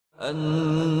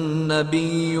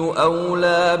النبي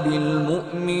أولى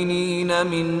بالمؤمنين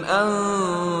من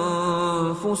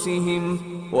أنفسهم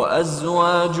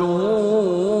وأزواجه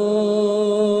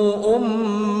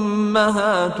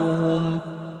أمهاتهم.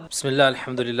 بسم الله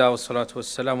الحمد لله والصلاة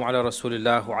والسلام على رسول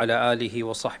الله وعلى آله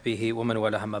وصحبه ومن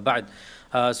والاه أما بعد.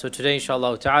 So today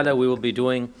inshallah ta'ala we will be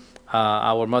doing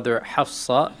our mother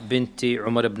Hafsa Bint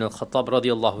Umar ibn al-Khattab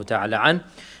radiyallahu ta'ala an.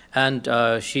 And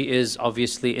she is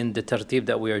obviously in the tartib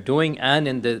that we are doing, and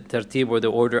in the tartib or the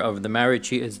order of the marriage,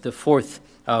 she is the fourth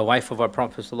wife of our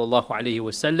Prophet sallallahu alaihi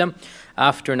wasallam.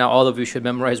 After now, all of you should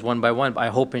memorize one by one. I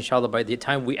hope inshallah by the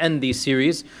time we end these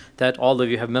series that all of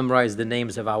you have memorized the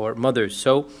names of our mothers.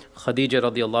 So Khadija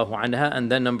radiyallahu anha, and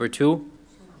then number two,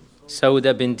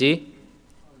 Sauda binti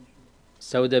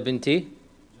Sauda binti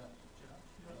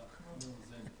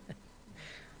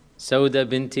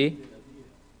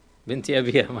Binti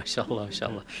Abiya, mashallah,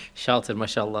 mashallah. Shatir,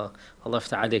 mashallah. Allah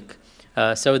yafta alik.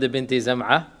 Sauda binti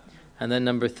Zam'a. And then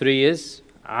number three is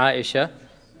Aisha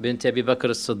bint Abi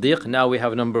Bakr as-Siddiq. Now we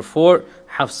have number four,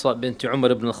 Hafsa bint Umar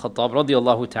ibn al-Khattab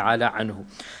radiyallahu ta'ala anhu.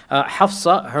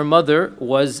 Hafsa, her mother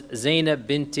was Zainab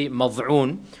binti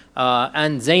Mad'un.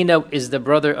 And Zainab is the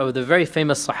brother of the very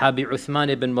famous Sahabi Uthman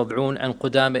ibn Mad'un and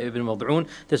Qudama ibn Mad'un.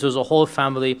 This was a whole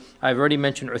family. I've already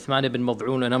mentioned Uthman ibn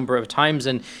Mad'un a number of times,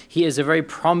 and he is a very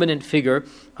prominent figure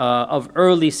of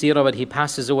early seerah, but he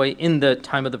passes away in the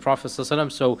time of the Prophet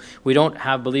ﷺ. So we don't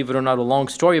have, believe it or not, a long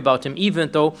story about him, even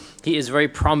though he is very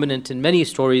prominent in many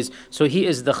stories. So he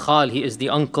is the khal, he is the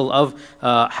uncle of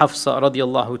Hafsa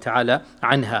radiallahu ta'ala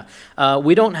anha.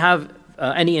 We don't have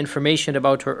any information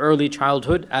about her early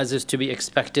childhood, as is to be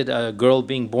expected, a girl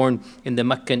being born in the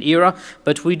Meccan era.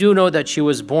 But we do know that she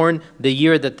was born the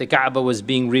year that the Kaaba was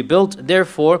being rebuilt.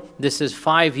 Therefore, this is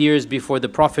 5 years before the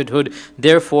prophethood.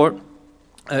 Therefore,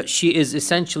 she is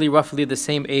essentially roughly the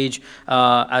same age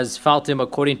as Fatima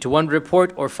according to one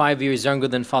report, or 5 years younger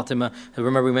than Fatima.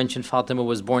 Remember we mentioned Fatima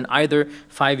was born either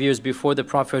 5 years before the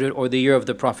prophethood or the year of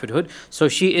the prophethood. So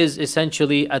she is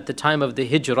essentially, at the time of the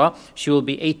hijrah, she will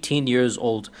be 18 years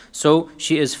old. So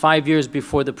she is 5 years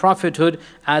before the prophethood,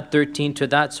 add 13 to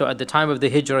that. So at the time of the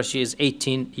hijrah she is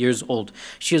 18 years old.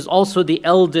 She is also the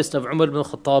eldest of Umar ibn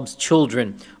al-Khattab's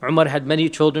children. Umar had many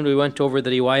children. We went over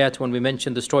the riwayat when we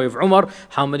mentioned the story of Umar.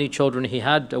 How many children he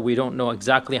had, we don't know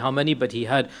exactly how many, but he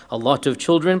had a lot of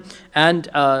children. And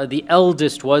the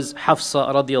eldest was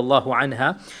Hafsa radiallahu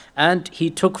anha, and he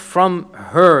took from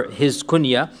her his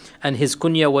kunya, and his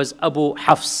kunya was Abu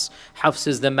Hafs. Hafs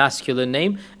is the masculine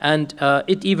name, and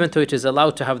even though it is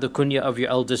allowed to have the kunya of your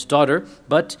eldest daughter,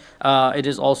 but it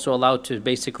is also allowed to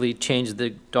basically change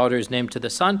the daughter's name to the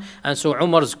son. And so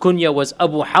Umar's kunya was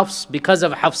Abu Hafs because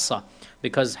of Hafsa,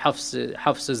 because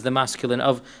Hafs is the masculine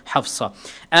of Hafsa.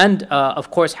 And of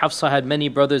course Hafsa had many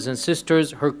brothers and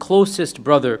sisters. Her closest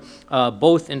brother,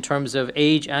 both in terms of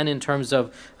age and in terms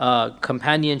of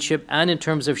companionship and in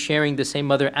terms of sharing the same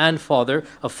mother and father,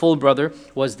 a full brother,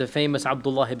 was the famous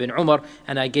Abdullah ibn Umar.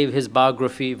 And I gave his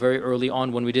biography very early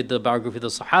on when we did the biography of the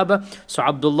Sahaba. So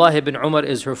Abdullah ibn Umar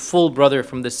is her full brother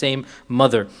from the same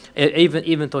mother,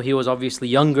 even though he was obviously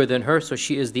younger than her. So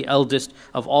she is the eldest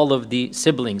of all of the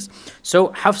siblings.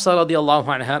 So Hafsa radiallahu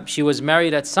anha, she was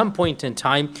married at some point in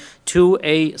time to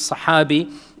a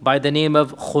Sahabi by the name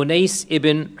of Khunais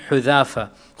ibn Hudhafa.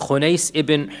 Khunais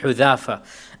ibn Hudhafa.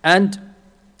 And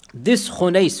this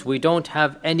Khunais, we don't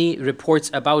have any reports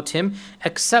about him,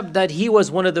 except that he was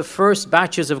one of the first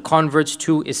batches of converts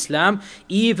to Islam,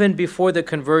 even before the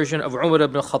conversion of Umar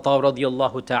ibn Khattab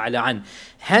radiallahu ta'ala an.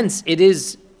 Hence, it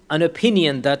is an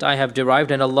opinion that I have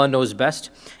derived, and Allah knows best.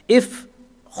 If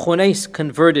Khunais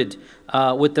converted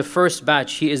with the first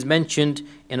batch, he is mentioned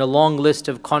in a long list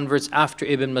of converts after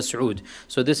Ibn Mas'ud.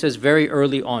 So this is very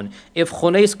early on. If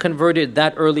Khunais converted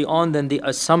that early on, then the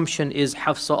assumption is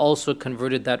Hafsa also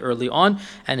converted that early on,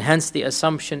 and hence the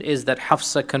assumption is that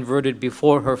Hafsa converted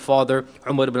before her father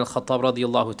Umar ibn al-Khattab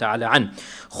radiyallahu ta'ala an.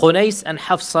 Khunais and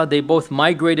Hafsa, they both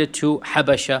migrated to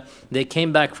Habasha. They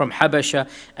came back from Habasha,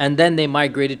 and then they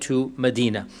migrated to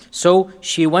Medina. So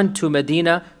she went to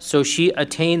Medina, so she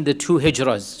attained the 2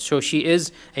 hijras. So she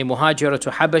is a muhajira to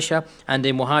Habasha and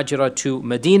a muhajira to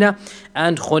Medina.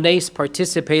 And Khunais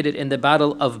participated in the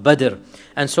battle of Badr.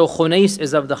 And so Khunais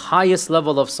is of the highest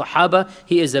level of Sahaba.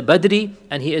 He is a Badri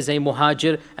and he is a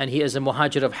Muhajir, and he is a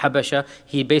Muhajir of Habasha.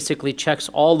 He basically checks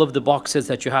all of the boxes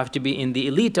that you have to be in the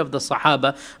elite of the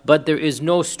Sahaba, but there is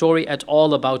no story at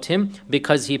all about him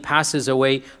because he passes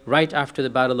away right after the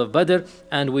Battle of Badr,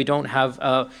 and we don't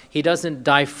have, he doesn't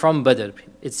die from Badr.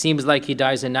 it seems like he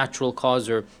dies a natural cause,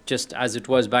 or just as it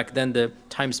was back then, the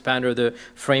time span or the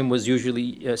frame was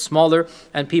usually smaller,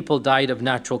 and people died of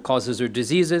natural causes or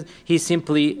diseases. He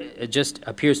simply just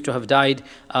appears to have died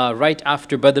right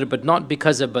after Badr, but not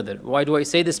because of Badr. Why do I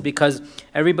say this? Because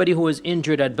everybody who was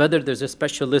injured at Badr, there's a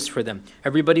special list for them.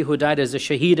 Everybody who died as a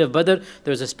shaheed of Badr,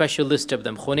 there's a special list of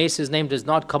them. Khunays's name does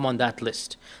not come on that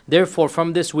list. Therefore,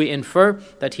 from this we infer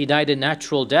that he died a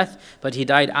natural death, but he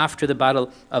died after the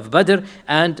battle of Badr,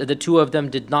 and the two of them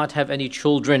did not have any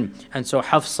children. And so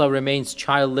Hafsa remains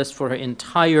childless for her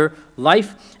entire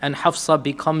life, and Hafsa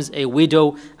becomes a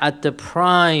widow at the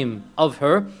prime of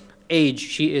her age.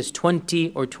 She is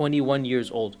 20 or 21 years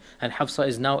old, and Hafsa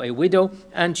is now a widow,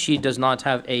 and she does not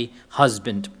have a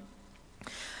husband.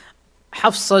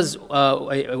 Hafsa's,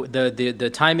 the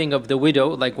timing of the widow,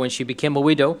 like when she became a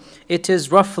widow, it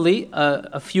is roughly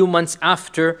a few months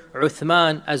after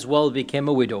Uthman as well became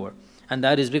a widower. And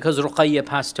that is because Ruqayya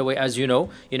passed away, as you know,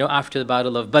 after the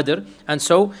battle of Badr. And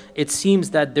so it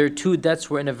seems that their two deaths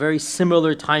were in a very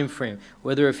similar time frame.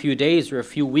 Whether a few days or a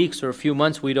few weeks or a few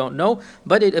months, we don't know.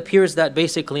 But it appears that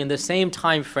basically in the same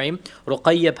time frame,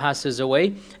 Ruqayya passes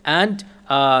away and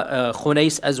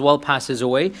Khunays as well passes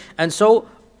away. And so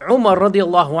Umar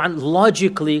radiallahu anh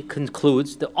logically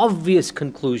concludes, the obvious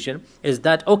conclusion is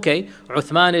that, okay,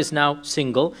 Uthman is now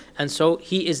single, and so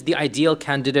he is the ideal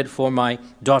candidate for my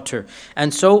daughter.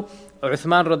 And so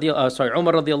Umar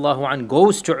radiallahu anh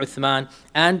goes to Uthman,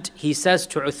 and he says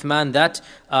to Uthman that,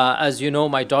 as you know,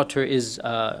 my daughter is,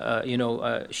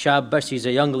 shabba, she's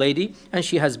a young lady, and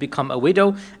she has become a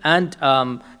widow, and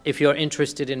if you're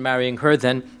interested in marrying her,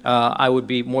 then I would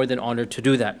be more than honored to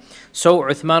do that. So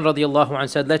Uthman radiallahu anh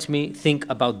said, let me think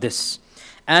about this.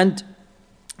 And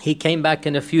he came back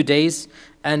in a few days,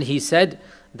 and he said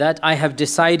that I have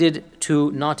decided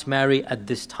to not marry at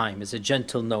this time. It's a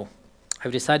gentle no.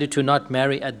 I've decided to not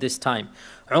marry at this time.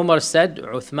 Umar said,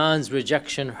 Uthman's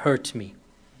rejection hurt me.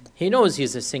 He knows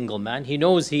he's a single man. He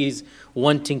knows he's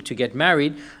wanting to get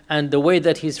married. And the way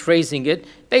that he's phrasing it,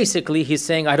 basically he's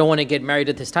saying, I don't want to get married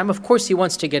at this time. Of course he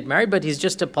wants to get married, but he's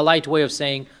just a polite way of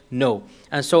saying no.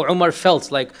 And so Umar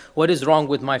felt like, what is wrong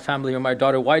with my family or my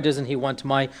daughter? Why doesn't he want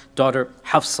my daughter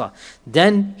Hafsa?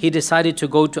 Then he decided to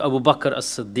go to Abu Bakr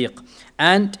as-Siddiq.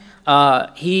 And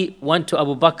he went to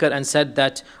Abu Bakr and said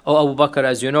that, oh Abu Bakr,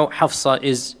 as you know, Hafsa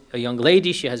is a young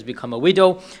lady, she has become a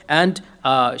widow, and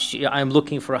I'm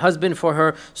looking for a husband for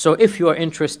her. So if you are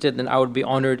interested, then I would be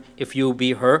honored if you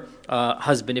be her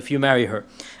husband, if you marry her.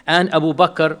 And Abu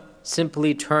Bakr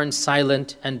simply turned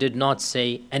silent and did not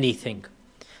say anything.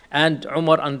 And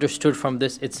Umar understood from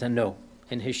this, it's a no.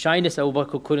 In his shyness, Abu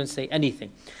Bakr couldn't say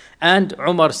anything. And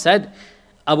Umar said,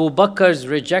 Abu Bakr's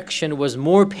rejection was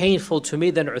more painful to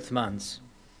me than Uthman's.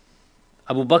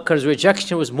 Abu Bakr's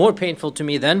rejection was more painful to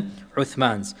me than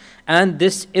Uthman's. And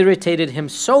this irritated him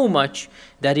so much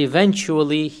that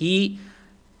eventually he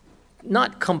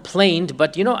not complained,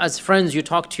 but as friends, you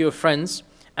talk to your friends,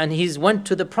 and he went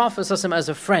to the Prophet ﷺ as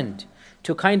a friend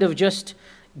to kind of just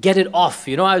get it off,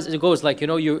 as it goes, like,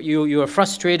 you are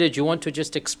frustrated, you want to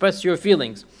just express your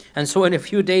feelings. And so in a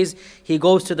few days, he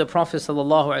goes to the Prophet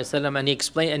ﷺ and he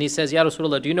explains, and he says, Ya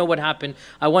Rasulullah, do you know what happened?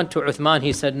 I went to Uthman,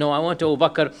 he said no. I went to Abu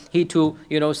Bakr, he too,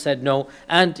 said no.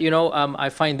 And, I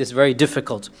find this very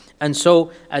difficult. And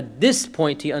so at this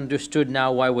point, he understood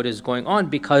now why what is going on,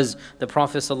 because the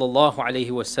Prophet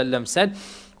ﷺ said,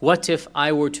 what if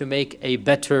I were to make a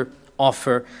better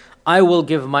offer? I will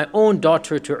give my own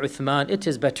daughter to Uthman, it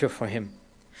is better for him.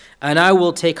 And I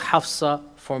will take Hafsa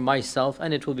for myself,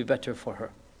 and it will be better for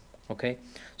her. Okay?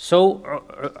 So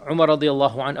Umar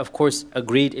radiallahu anh, of course,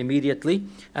 agreed immediately.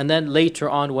 And then later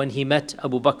on, when he met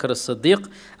Abu Bakr as-Siddiq,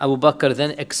 Abu Bakr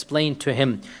then explained to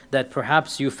him that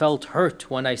perhaps you felt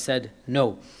hurt when I said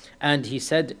no. And he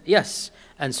said yes.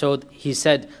 And so he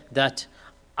said that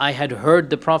I had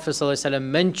heard the Prophet ﷺ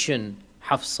mention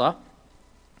Hafsa,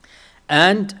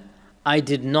 and I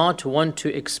did not want to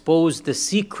expose the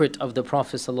secret of the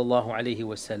Prophet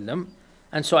ﷺ.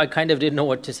 And so I kind of didn't know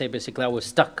what to say. Basically, I was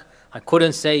stuck. I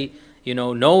couldn't say,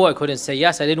 no. I couldn't say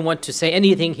yes. I didn't want to say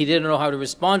anything. He didn't know how to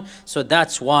respond. So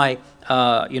that's why,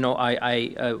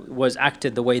 I was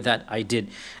acted the way that I did.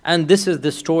 And this is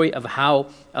the story of how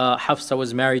Hafsa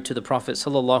was married to the Prophet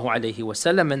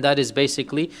ﷺ. And that is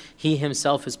basically, he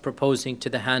himself is proposing to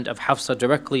the hand of Hafsa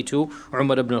directly to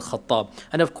Umar ibn al-Khattab.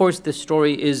 And of course, this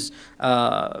story is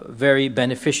very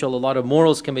beneficial. A lot of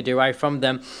morals can be derived from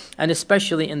them. And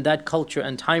especially in that culture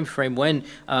and time frame when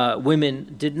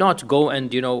women did not go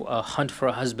and, hunt for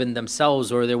a husband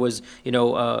themselves, or there was,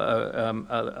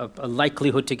 a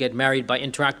likelihood to get married by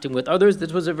interacting with others.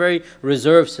 This was a very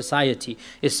reserved society.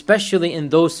 Especially in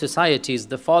those societies,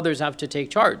 the fathers have to take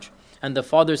charge. And the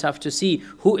fathers have to see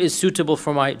who is suitable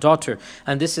for my daughter.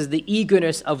 And this is the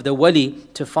eagerness of the wali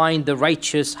to find the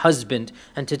righteous husband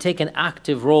and to take an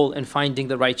active role in finding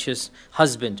the righteous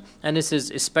husband. And this is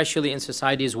especially in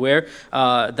societies where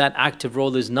that active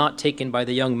role is not taken by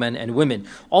the young men and women.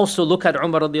 Also look at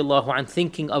Umar radiallahu anh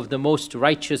thinking of the most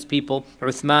righteous people,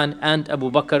 Uthman and Abu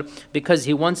Bakr, because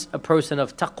he wants a person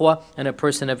of taqwa and a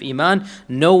person of iman.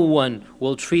 No one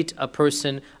will treat a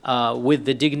person with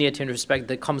the dignity and respect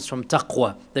that comes from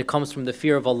taqwa, that comes from the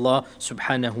fear of Allah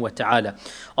subhanahu wa ta'ala.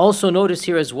 Also notice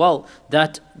here as well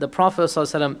that the Prophet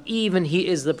ﷺ, even he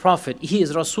is the Prophet, he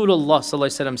is Rasulullah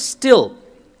ﷺ, still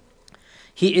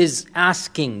he is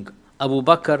asking Abu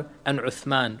Bakr and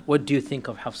Uthman, what do you think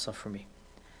of Hafsa for me?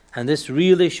 And this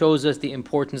really shows us the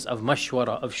importance of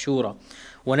mashwara, of shura.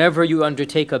 Whenever you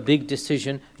undertake a big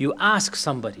decision, you ask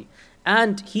somebody.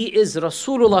 And he is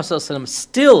Rasulullah ﷺ.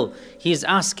 Still, he is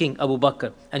asking Abu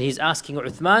Bakr and he's asking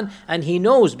Uthman, and he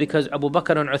knows because Abu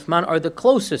Bakr and Uthman are the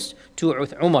closest to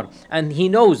Umar, and he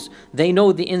knows, they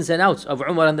know the ins and outs of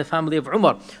Umar and the family of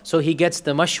Umar. So he gets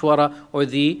the mashwara or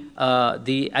the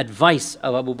advice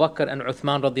of Abu Bakr and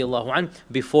Uthman radiallahu anh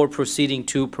before proceeding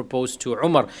to propose to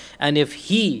Umar. And if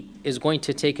he is going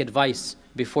to take advice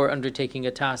before undertaking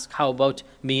a task, how about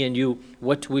me and you,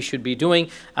 what we should be doing?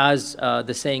 As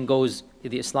the saying goes,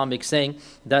 the Islamic saying,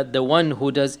 that the one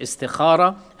who does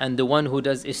istikhara and the one who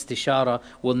does istishara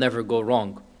will never go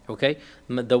wrong. Okay?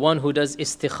 The one who does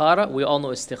istikhara, we all know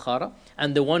istikhara,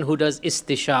 and the one who does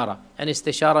istishara. And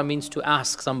istishara means to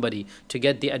ask somebody, to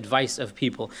get the advice of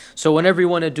people. So whenever you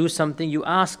want to do something, you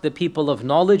ask the people of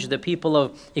knowledge, the people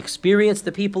of experience,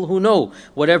 the people who know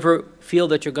whatever field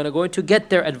that you're going to go into, get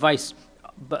their advice.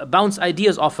 Bounce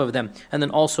ideas off of them, and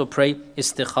then also pray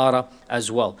istikhara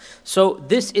as well. So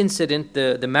this incident,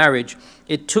 the marriage,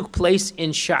 it took place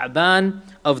in Sha'ban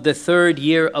of the 3rd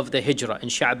year of the Hijrah. In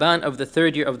Sha'ban of the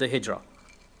 3rd year of the Hijrah.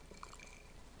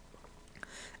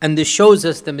 And this shows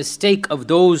us the mistake of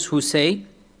those who say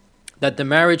that the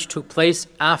marriage took place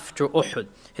after Uhud.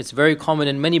 It's very common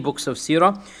in many books of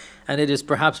seerah, and it is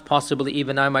perhaps possibly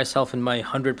even I myself in my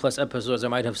 100+ episodes I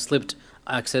might have slipped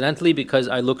accidentally, because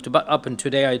I looked up and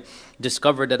today I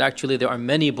discovered that actually there are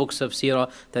many books of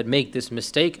seerah that make this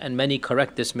mistake, and many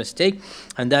correct this mistake.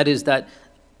 And that is that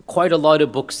quite a lot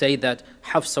of books say that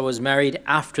Hafsa was married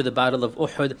after the battle of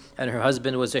Uhud and her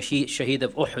husband was a shaheed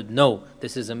of Uhud. No,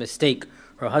 this is a mistake.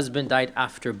 Her husband died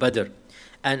after Badr.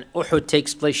 And Uhud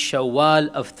takes place Shawwal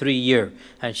of 3 year,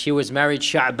 and she was married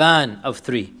Sha'ban of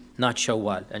 3, not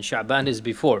Shawwal, and Sha'ban is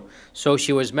before. So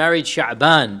she was married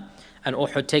Sha'ban, and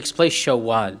Uhud takes place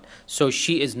Shawwal. So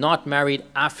she is not married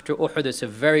after Uhud. It's a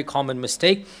very common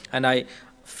mistake, and I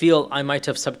feel I might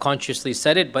have subconsciously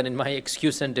said it, but in my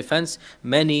excuse and defense,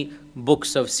 many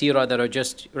books of seerah that are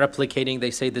just replicating,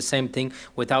 they say the same thing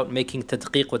without making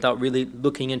tadqiq, without really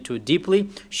looking into it deeply.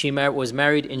 She was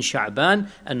married in Sha'ban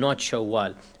and not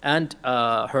Shawwal, and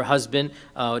her husband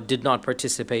did not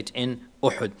participate in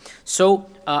Uhud. So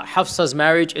Hafsa's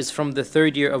marriage is from the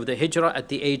 3rd year of the Hijrah at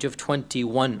the age of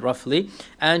 21 roughly,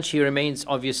 and she remains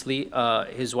obviously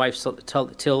his wife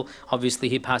till obviously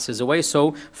he passes away.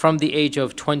 So from the age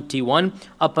of 21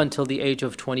 up until the age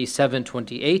of 27,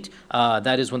 28,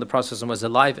 that is when the Prophet was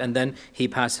alive, and then he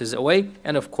passes away.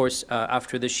 And of course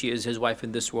after this she is his wife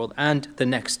in this world and the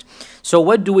next. So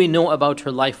what do we know about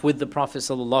her life with the Prophet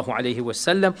sallallahu alaihi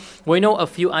wasallam? We know a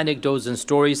few anecdotes and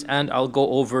stories, and I'll go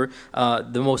over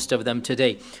the most of them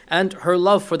today. And her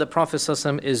love for the Prophet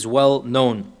ﷺ is well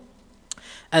known.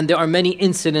 And there are many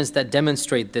incidents that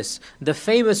demonstrate this. The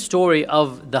famous story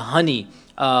of the honey,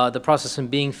 the Prophet ﷺ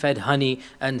being fed honey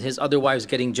and his other wives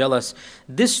getting jealous.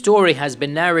 This story has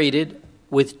been narrated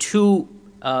with 2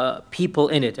 people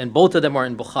in it, and both of them are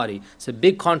in Bukhari. It's a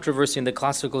big controversy in the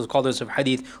classical scholars of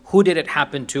hadith. Who did it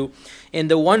happen to? In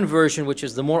the one version, which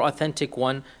is the more authentic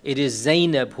one, it is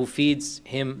Zainab who feeds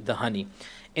him the honey.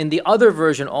 In the other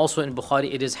version, also in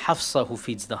Bukhari, it is Hafsa who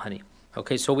feeds the honey.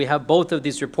 Okay, so we have both of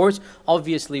these reports.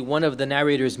 Obviously, one of the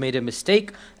narrators made a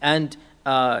mistake, and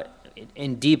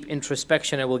in deep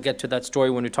introspection, and we'll get to that story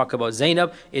when we talk about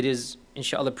Zainab, it is,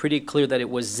 inshallah, pretty clear that it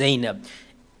was Zainab.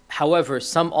 However,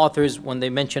 some authors, when they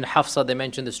mention Hafsa, they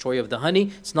mention the story of the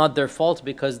honey. It's not their fault,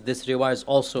 because this riwayah is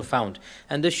also found.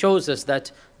 And this shows us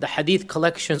that the hadith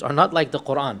collections are not like the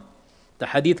Quran. The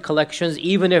hadith collections,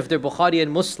 even if they're Bukhari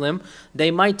and Muslim,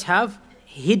 they might have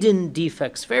hidden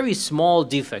defects, very small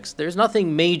defects. There's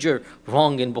nothing major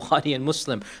wrong in Bukhari and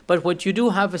Muslim. But what you do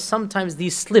have is sometimes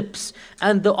these slips,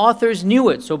 and the authors knew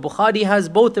it. So Bukhari has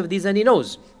both of these and he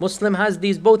knows. Muslim has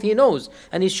these both, he knows.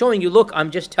 And he's showing you, look,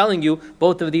 I'm just telling you,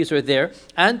 both of these are there.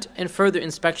 And in further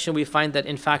inspection, we find that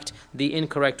in fact, the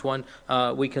incorrect one,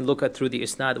 we can look at through the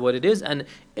isnad what it is. And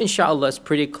inshallah, it's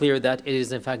pretty clear that it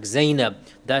is in fact Zainab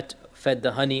that fed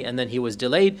the honey, and then he was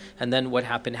delayed, and then what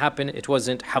happened. It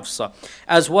wasn't Hafsa.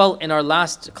 As well, in our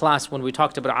last class when we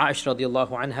talked about Aisha radiallahu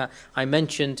anha, I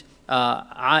mentioned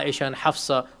Aisha and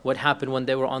Hafsa, what happened when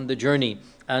they were on the journey,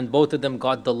 and both of them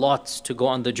got the lots to go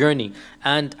on the journey.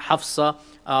 And Hafsa,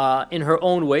 in her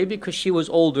own way, because she was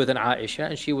older than Aisha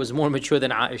and she was more mature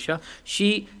than Aisha,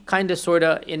 she kind of sort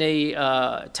of in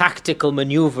a tactical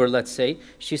maneuver, let's say,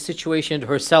 she situationed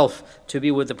herself to be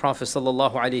with the Prophet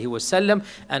sallallahu alaihi wasallam,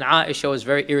 and Aisha was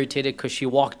very irritated because she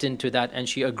walked into that and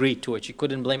she agreed to it. She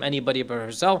couldn't blame anybody but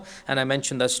herself, and I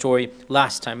mentioned that story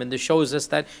last time, and this shows us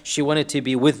that she wanted to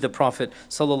be with the Prophet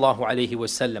sallallahu alaihi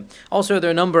wasallam. Also, there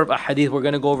are a number of ahadith, we're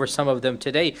going to go over some of them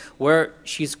today, where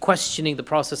she's questioning the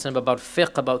Prophet about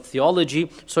fiqh, about theology.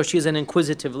 So she's an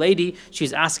inquisitive lady,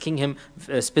 she's asking him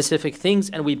specific things,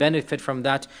 and we benefit from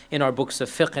that in our books of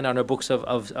fiqh and in our books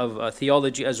of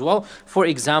theology as well. For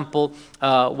example,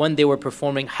 when they were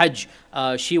performing Hajj,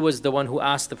 she was the one who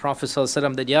asked the Prophet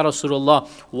ﷺ that, Ya Rasulullah,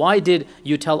 why did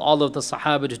you tell all of the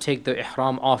Sahaba to take their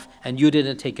ihram off and you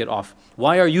didn't take it off?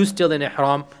 Why are you still in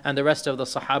ihram and the rest of the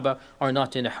Sahaba are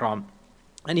not in ihram?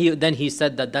 And then he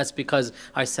said that that's because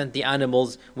I sent the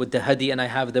animals with the hadi and I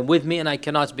have them with me, and I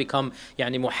cannot become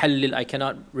muhallil, I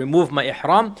cannot remove my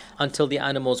ihram until the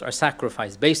animals are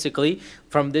sacrificed. Basically,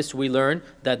 from this we learn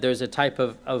that there's a type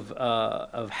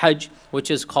of hajj which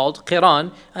is called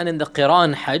qiran, and in the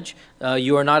qiran hajj,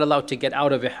 you are not allowed to get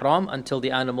out of ihram until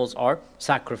the animals are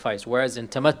sacrificed. Whereas in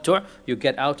tamattu', you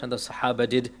get out, and the Sahaba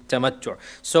did tamattu'.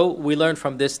 So we learn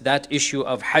from this that issue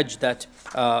of hajj that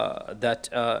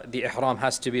the ihram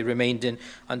has to be remained in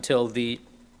until the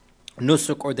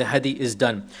nusuk or the hadi is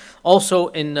done. Also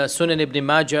in Sunan ibn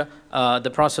Majah, the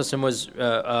Prophet was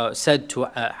said to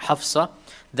Hafsa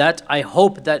that I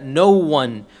hope that no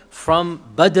one from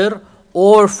Badr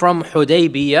or from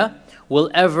Hudaybiyah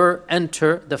will ever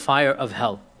enter the fire of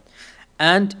hell.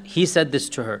 And he said this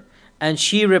to her, and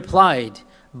she replied,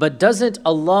 but doesn't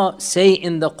Allah say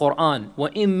in the Quran,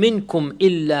 وَإِن مِّنكُمْ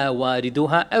إِلَّا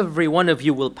وَارِدُهَا, every one of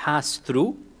you will pass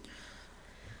through?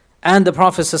 And the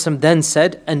Prophet ﷺ then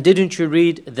said, and didn't you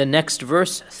read the next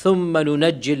verse, ثُمَّ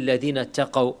نُنَجِّ الَّذِينَ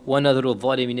اتَّقَوْا وَنَذَرُ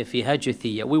الظَّالِمِينَ فِيهَا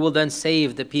جِثِيًّا, we will then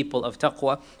save the people of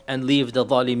taqwa and leave the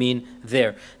zalimeen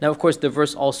there. Now, of course, the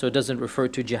verse also doesn't refer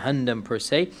to Jahannam per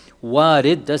se.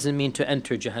 Warid doesn't mean to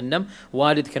enter Jahannam.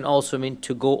 Warid can also mean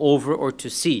to go over or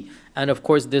to see. And of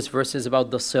course, this verse is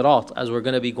about the sirat, as we're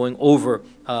going to be going over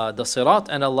the sirat.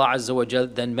 And Allah Azza wa Jal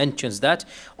then mentions that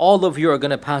all of you are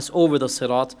going to pass over the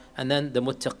sirat, and then the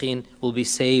muttaqeen will be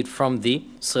saved from the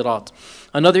sirat.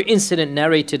 Another incident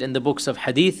narrated in the books of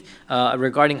hadith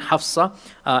regarding Hafsa.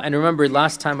 And remember,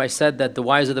 last time I said that the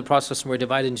wives of the Prophet were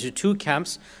divided into two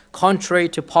camps. Contrary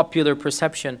to popular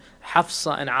perception,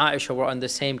 Hafsa and Aisha were on the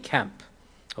same camp.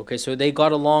 Okay, so they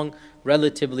got along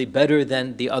relatively better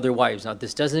than the other wives. Now,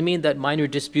 this doesn't mean that minor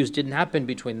disputes didn't happen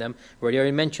between them. We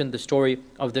already mentioned the story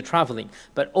of the traveling.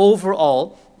 But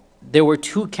overall, there were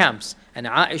two camps, and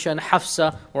Aisha and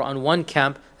Hafsa were on one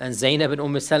camp, and Zainab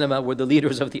and Salama were the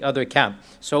leaders of the other camp.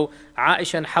 So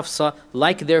Aisha and Hafsa,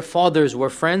 like their fathers were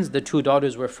friends, the two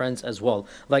daughters were friends as well.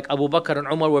 Like Abu Bakr and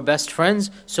Umar were best friends,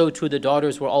 so too the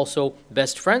daughters were also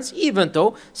best friends, even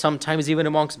though sometimes even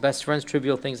amongst best friends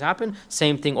trivial things happen.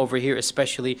 Same thing over here,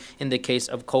 especially in the case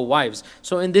of co-wives.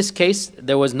 So in this case,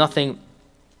 there was nothing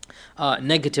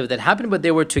negative that happened, but they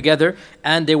were together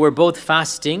and they were both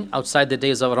fasting outside the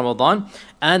days of Ramadan,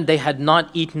 and they had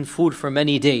not eaten food for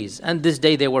many days, and this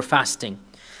day they were fasting.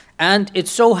 And it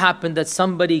so happened that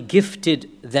somebody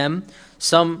gifted them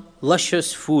some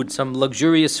luscious food, some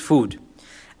luxurious food,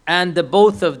 and the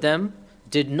both of them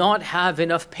did not have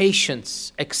enough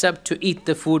patience except to eat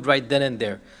the food right then and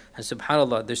there. And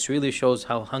subhanAllah, this really shows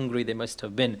how hungry they must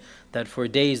have been, that for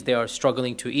days they are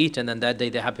struggling to eat, and then that day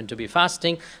they happen to be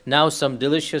fasting. Now some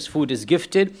delicious food is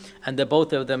gifted, and the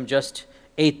both of them just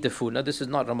ate the food. Now this is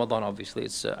not Ramadan, obviously,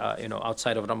 it's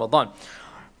outside of Ramadan.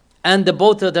 And the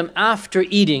both of them, after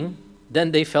eating,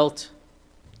 then they felt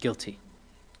guilty.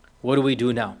 What do we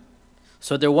do now?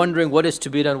 So they're wondering what is to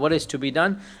be done, what is to be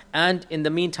done. And in the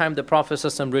meantime, the Prophet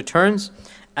ﷺ returns,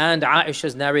 and Aisha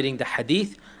is narrating the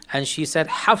hadith. And she said,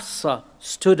 Hafsa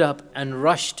stood up and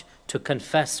rushed to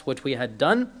confess what we had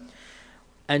done.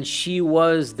 and she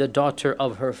was the daughter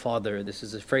of her father. This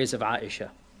is a phrase of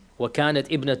Aisha. وَكَانَتْ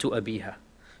إِبْنَةُ أَبِيهَا.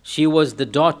 She was the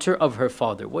daughter of her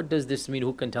father. What does this mean?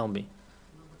 Who can tell me?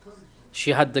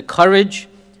 She had the courage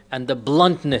and the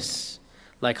bluntness.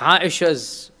 Like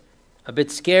Aisha's a bit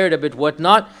scared, a bit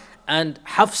whatnot, and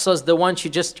Hafsa's the one, she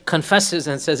just confesses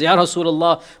and says, Ya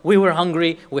Rasulullah, we were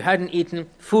hungry, we hadn't eaten,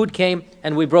 food came,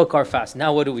 and we broke our fast.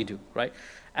 Now what do we do, right?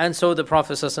 And so the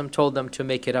Prophet ﷺ told them to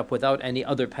make it up without any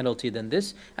other penalty than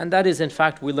this. And that is, in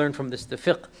fact, we learn from this the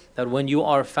fiqh, that when you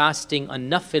are fasting a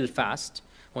nafil fast,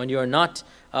 when you're not,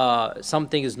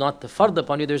 something is not the fard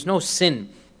upon you, there's no sin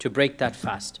to break that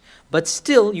fast. But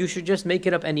still, you should just make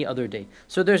it up any other day.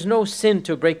 So there's no sin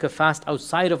to break a fast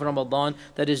outside of Ramadan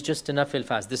that is just a nafil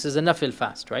fast. This is a nafil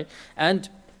fast, right? And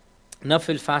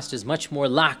nafil fast is much more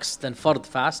lax than fard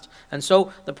fast. And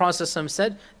so the Prophet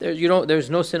said, there's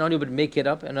no sin on you, but make it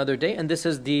up another day. And this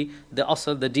is the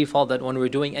asl, the default, that when we're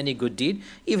doing any good deed,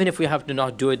 even if we have to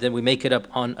not do it, then we make it up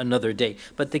on another day.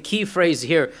 But the key phrase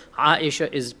here,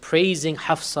 Aisha is praising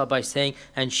Hafsa by saying,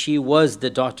 and she was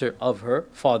the daughter of her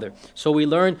father. So we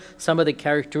learn some of the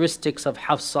characteristics of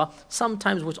Hafsa,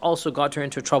 sometimes which also got her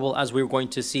into trouble, as we're going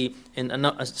to see in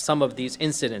some of these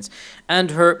incidents.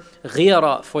 And her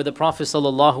ghira for the Prophet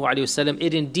ﷺ,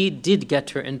 it indeed did get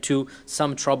her into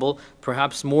some trouble,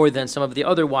 perhaps more than some of the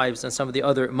other wives and some of the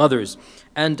other mothers.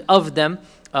 And of them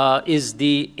is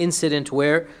the incident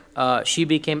where she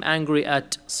became angry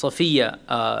at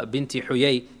Safiya bint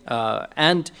Huyay,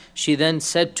 and she then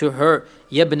said to her,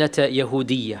 Yabnata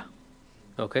Yahudiyya.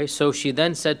 Okay, so she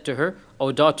then said to her,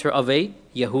 O daughter of a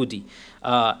Yahudi.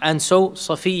 And so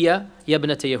Safiya,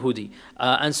 Yabnata Yahudi.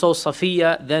 And so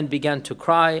Safiya then began to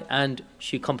cry, and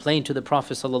she complained to the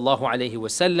Prophet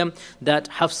ﷺ that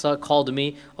Hafsa called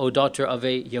me, O daughter of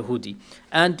a Yahudi.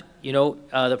 And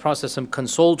the Prophet ﷺ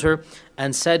consoled her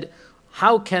and said,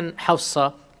 how can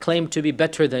Hafsa claim to be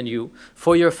better than you?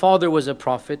 For your father was a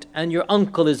prophet, and your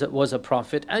uncle was a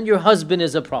prophet, and your husband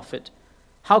is a prophet.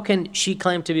 How can she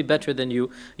claim to be better than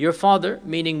you? Your father,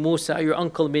 meaning Musa, your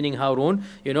uncle, meaning Harun,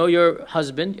 your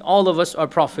husband, all of us are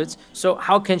prophets. So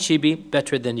how can she be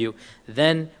better than you?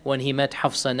 Then when he met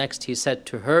Hafsa next, he said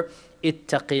to her,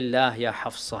 Ittaqillah ya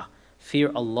Hafsa.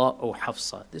 Fear Allah, O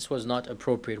Hafsa. This was not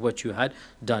appropriate, what you had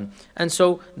done. And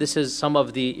so this is some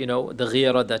of the, the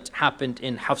ghira that happened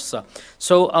in Hafsa.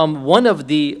 So one of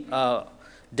the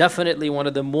definitely one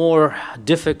of the more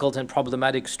difficult and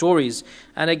problematic stories.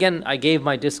 And again, I gave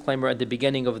my disclaimer at the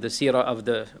beginning of the seerah of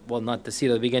not the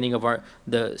seerah, the beginning of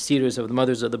the series of the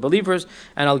mothers of the believers.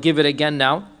 And I'll give it again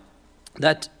now.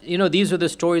 That, these are the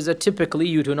stories that typically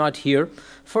you do not hear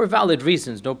for valid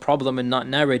reasons. No problem in not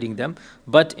narrating them.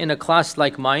 But in a class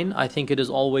like mine, I think it is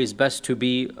always best to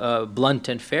be blunt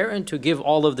and fair and to give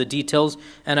all of the details.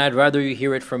 And I'd rather you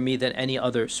hear it from me than any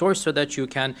other source so that you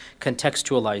can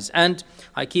contextualize. And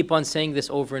I keep on saying this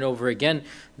over and over again,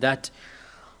 that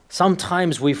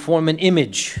sometimes we form an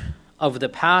image of the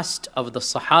past, of the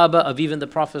Sahaba, of even the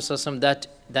Prophet ﷺ,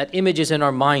 that image is in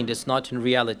our mind, it's not in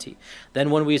reality. Then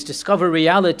when we discover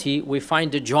reality, we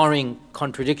find a jarring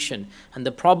contradiction. And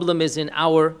the problem is in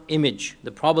our image.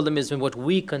 The problem is in what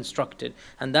we constructed.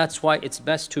 And that's why it's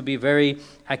best to be very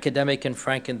academic and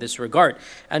frank in this regard.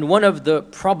 And one of the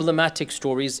problematic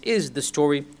stories is the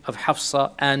story of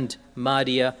Hafsa and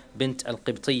Mariya bint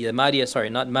al-Qibtiyya.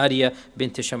 Not Mariya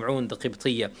bint Sham'un, the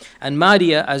Qibtiyya. And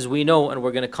Mariya, as we know, and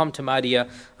we're going to come to Mariya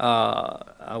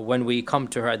when we come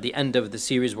to her at the end of the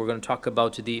series, we're going to talk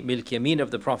about the Milk Yameen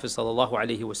of the Prophet sallallahu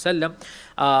alaihi wasallam.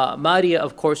 Mariya,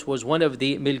 of course, was one of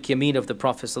the Milk Yameen of the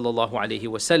Prophet sallallahu alaihi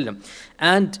wasallam.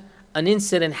 And an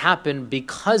incident happened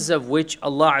because of which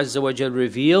Allah Azza wa Jal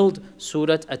revealed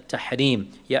Surah At-Tahrim.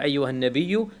 Ya ayyuhan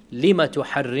nabiyyu lima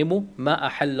tuharrimu ma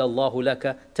ahalla Allahu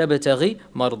laka tabtaghi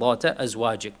mardata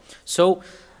azwajik. So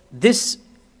this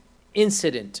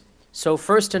incident, so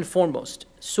first and foremost,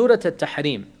 Surah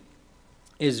At-Tahrim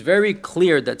is very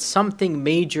clear that something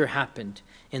major happened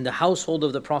in the household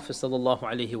of the Prophet sallallahu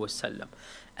alaihi wasallam.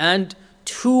 And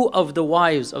two of the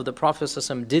wives of the Prophet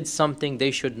sallallahu did something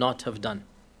they should not have done.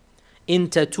 إِن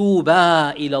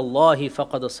تَتُوبَا إِلَى اللَّهِ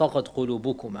فَقَدْ صَغَتْ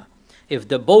قُلُوبُكُمَا. If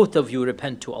the both of you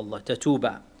repent to Allah,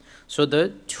 تَتُوبَا. So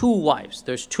the two wives,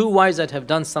 there's two wives that have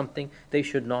done something they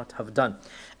should not have done.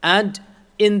 And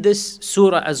in this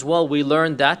surah as well, we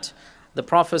learn that the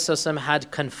Prophet ﷺ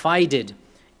had confided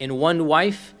in one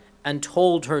wife and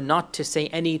told her not to say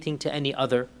anything to any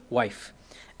other wife.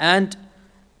 And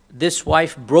this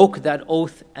wife broke that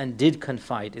oath and did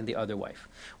confide in the other wife.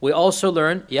 We also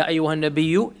learn, Ya ayyuhan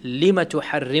nabiyyu lima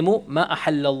tuharrimu ma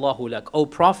ahallallahu lak. O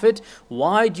Prophet,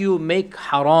 why do you make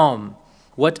haram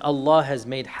what Allah has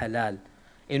made halal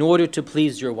in order to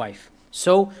please your wife?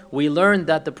 So we learned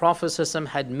that the Prophet ﷺ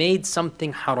had made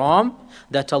something haram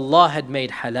that Allah had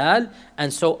made halal,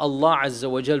 and so Allah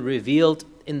Azza wa Jal revealed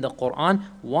in the Quran,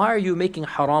 why are you making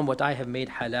haram what I have made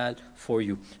halal for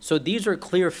you? So these are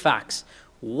clear facts.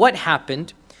 What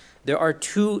happened? There are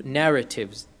two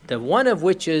narratives, the one of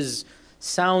which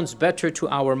sounds better to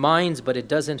our minds, but it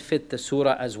doesn't fit the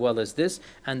surah as well as this,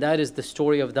 and that is the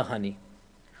story of the honey.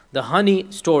 The honey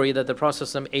story, that the Prophet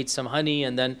ﷺ ate some honey,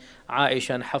 and then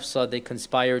Aisha and Hafsa, they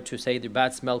conspired to say the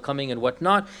bad smell coming and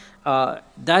whatnot.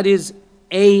 That is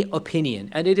a opinion,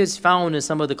 and it is found in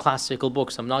some of the classical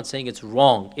books. I'm not saying it's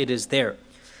wrong, it is there.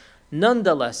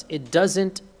 Nonetheless, it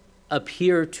doesn't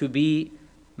appear to be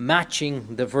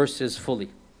matching the verses fully.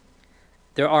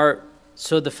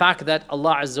 So the fact that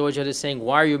Allah Azza wa Jalla is saying,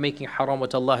 why are you making haram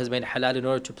what Allah has made halal in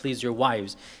order to please your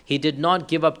wives? He did not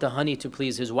give up the honey to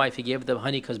please his wife. He gave the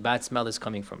honey because bad smell is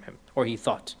coming from him, or he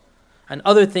thought. And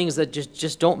other things that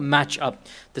just don't match up.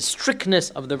 The strictness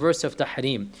of the verse of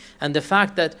tahrim, and the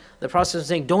fact that the Prophet is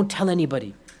saying, don't tell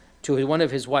anybody, to one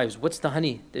of his wives. What's the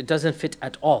honey? It doesn't fit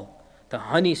at all. The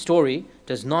honey story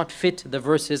does not fit the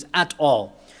verses at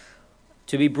all.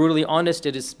 To be brutally honest,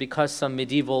 it is because some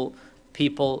medieval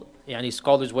people,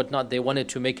 scholars, whatnot, they wanted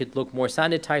to make it look more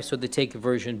sanitized, so they take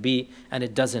version B, and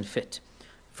it doesn't fit.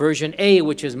 Version A,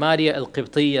 which is Maria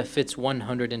al-Qibtiyya, fits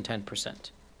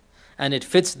 110%. And it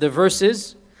fits the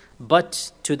verses,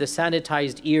 but to the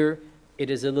sanitized ear, it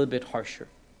is a little bit harsher.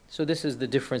 So this is the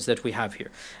difference that we have here.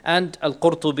 And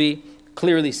Al-Qurtubi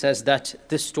clearly says that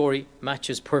this story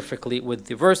matches perfectly with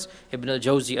the verse. Ibn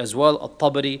al-Jawzi as well,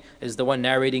 Al-Tabari is the one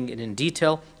narrating it in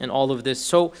detail and all of this.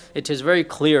 So it is very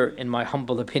clear, in my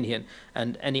humble opinion,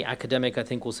 and any academic I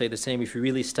think will say the same if you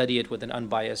really study it with an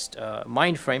unbiased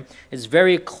mind frame. It's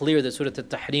very clear that Surah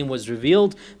Al-Tahrim was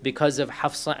revealed because of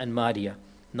Hafsa and Maria,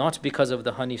 not because of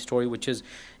the honey story, which is,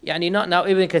 not now.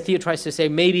 Ibn Kathir tries to say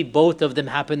maybe both of them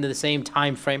happened in the same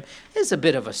time frame. It's a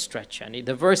bit of a stretch.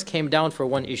 The verse came down for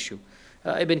one issue.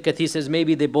 Ibn Kathir says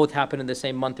maybe they both happened in the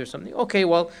same month or something. Okay,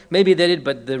 well, maybe they did,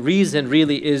 but the reason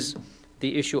really is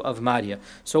the issue of Maria.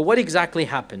 So what exactly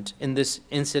happened in this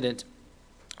incident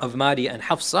of Maria and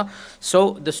Hafsa?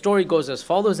 So the story goes as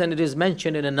follows, and it is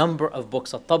mentioned in a number of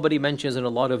books. Al-Tabari mentions in a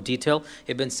lot of detail.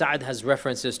 Ibn Sa'd has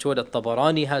references to it.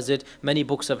 Al-Tabarani has it. Many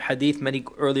books of hadith, many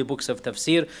early books of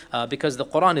tafsir, because the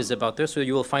Quran is about there, so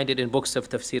you will find it in books of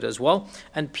tafsir as well.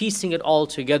 And piecing it all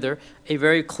together, a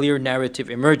very clear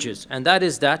narrative emerges. And that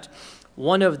is that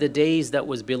one of the days that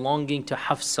was belonging to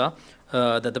Hafsa,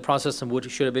 that the Prophet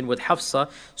should have been with Hafsa,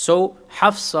 so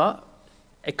Hafsa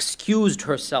excused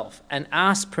herself and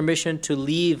asked permission to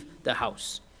leave the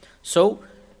house. So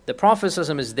the Prophet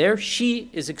is there, she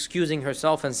is excusing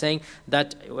herself and saying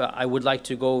that I would like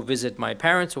to go visit my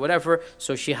parents or whatever,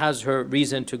 so she has her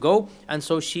reason to go, and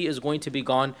so she is going to be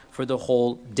gone for the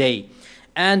whole day.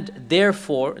 And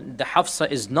therefore the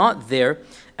Hafsa is not there,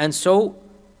 and so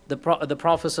the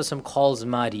Prophet calls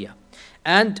Maria.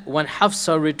 And when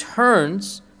Hafsa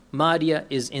returns, Maria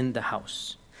is in the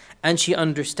house. And she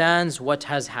understands what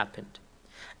has happened.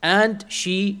 And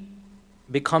she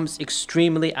becomes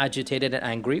extremely agitated and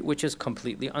angry, which is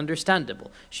completely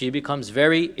understandable. She becomes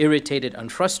very irritated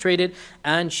and frustrated,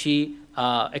 and she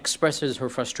expresses her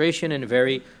frustration in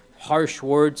very harsh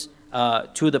words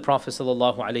to the Prophet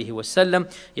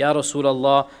ﷺ. Ya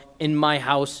Rasulullah, in my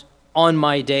house, on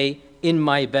my day, in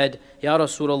my bed, Ya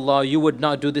Rasulullah, you would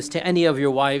not do this to any of your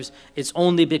wives. It's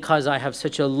only because I have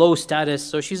such a low status.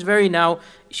 So she's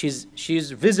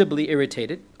she's visibly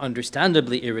irritated,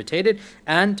 understandably irritated,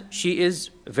 and she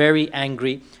is very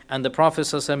angry. And the Prophet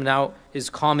ﷺ now is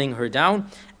calming her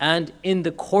down. And in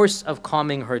the course of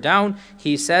calming her down,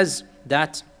 he says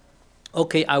that,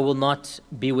 okay, I will not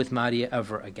be with Maria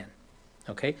ever again.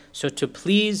 Okay, so to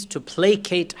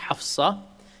placate Hafsa,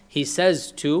 he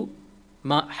says to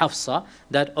Hafsa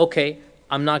that, okay,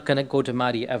 I'm not going to go to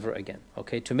Maria ever again.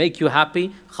 Okay, to make you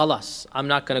happy, khalas, I'm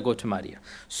not going to go to Maria.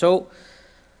 So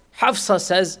Hafsa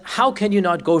says, how can you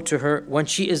not go to her when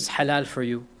she is halal for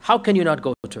you? How can you not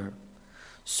go to her?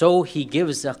 So he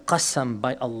gives a qasam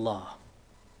by Allah.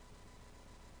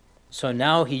 So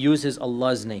now he uses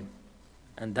Allah's name.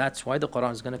 And that's why the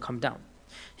Quran is going to come down.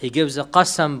 He gives a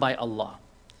qasam by Allah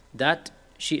that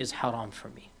she is haram for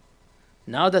me.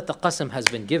 Now that the qasam has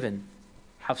been given,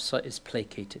 Hafsa is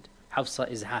placated. Hafsa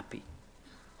is happy.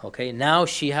 Okay, now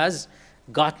she has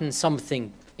gotten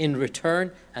something in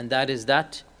return, and that is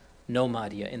that no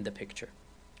Maria in the picture.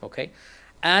 Okay,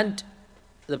 and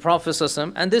the Prophet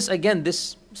ﷺ, and this again,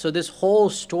 this whole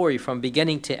story from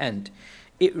beginning to end,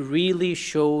 it really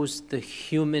shows the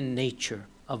human nature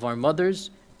of our mothers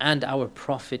and our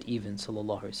Prophet even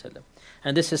sallallahu alaihi wasallam.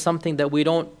 And this is something that we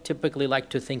don't typically like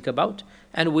to think about,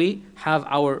 and we have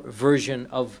our version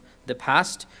of the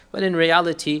past, but in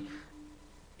reality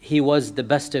he was the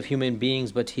best of human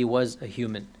beings, but he was a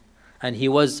human. And he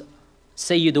was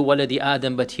Sayyidu Waladi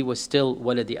Adam, but he was still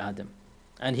Waladi Adam.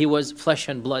 And he was flesh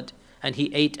and blood, and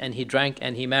he ate and he drank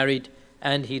and he married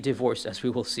and he divorced, as we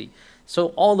will see. So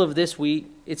all of this,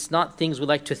 it's not things we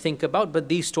like to think about, but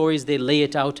these stories, they lay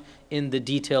it out in the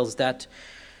details that,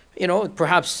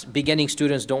 perhaps beginning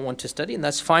students don't want to study, and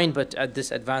that's fine, but at this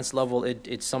advanced level,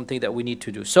 it's something that we need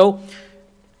to do. So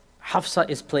Hafsa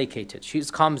is placated. She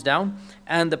calms down,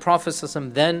 and the Prophet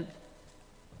ﷺ then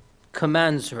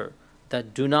commands her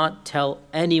that do not tell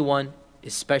anyone,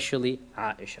 especially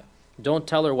Aisha. Don't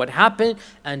tell her what happened,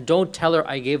 and don't tell her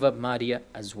I gave up Maria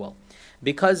as well.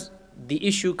 Because the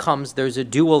issue comes, there's a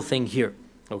dual thing here.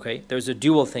 Okay, there's a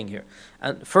dual thing here.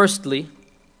 And firstly,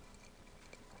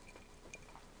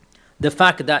 the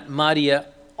fact that Maria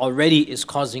already is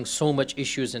causing so much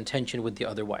issues and tension with the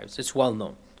other wives. It's well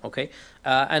known. Okay,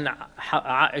 and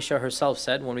Aisha herself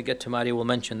said, when we get to Maria, we'll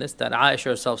mention this, that Aisha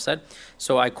herself said,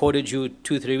 so I quoted you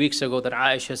 2-3 weeks ago that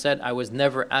Aisha said, I was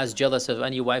never as jealous of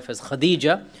any wife as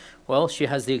Khadija. Well, she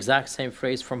has the exact same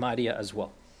phrase for Maria as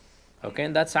well. Okay,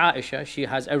 and that's Aisha. She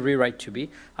has every right to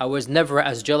be. I was never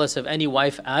as jealous of any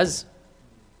wife as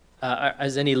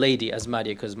any lady as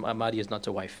Maria, because Maria is not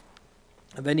a wife.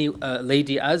 Of any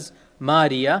lady as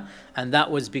Maria, and that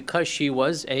was because she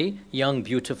was a young,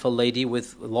 beautiful lady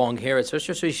with long hair,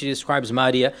 etc. So she describes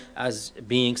Maria as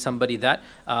being somebody that,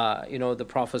 the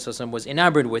Prophet ﷺ was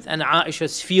enamored with. And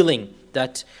Aisha's feeling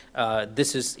that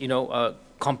this is, a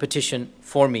competition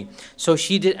for me. So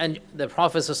she did, and the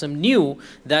Prophet ﷺ knew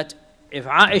that if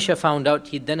Aisha found out,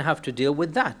 he'd then have to deal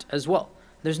with that as well.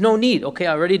 There's no need. Okay,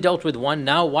 I already dealt with one.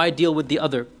 Now why deal with the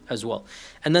other as well?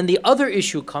 And then the other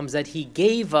issue comes that he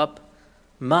gave up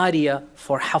Maria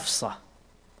for Hafsa.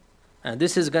 And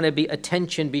this is going to be a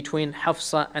tension between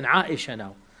Hafsa and Aisha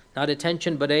now. Not a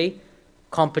tension, but a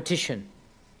competition.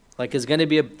 Like it's going to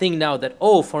be a thing now that,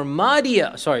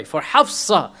 for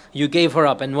Hafsa, you gave her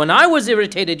up. And when I was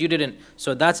irritated, you didn't.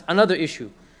 So that's another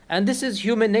issue. And this is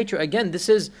human nature. Again, this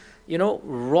is,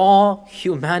 raw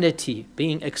humanity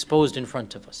being exposed in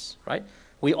front of us, right?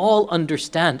 We all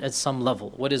understand at some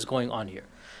level what is going on here.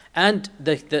 And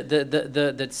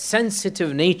the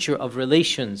sensitive nature of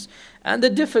relations and the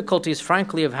difficulties,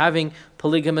 frankly, of having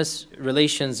polygamous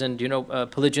relations and,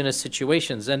 polygynous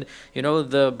situations. And,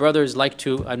 the brothers like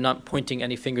to, I'm not pointing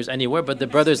any fingers anywhere, but the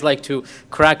brothers like to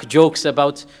crack jokes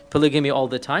about polygamy all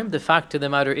the time. The fact of the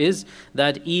matter is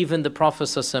that even the Prophet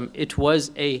ﷺ, it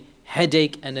was a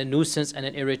headache and a nuisance and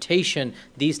an irritation,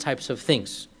 these types of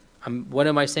things. When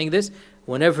am I saying this?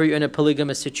 Whenever you're in a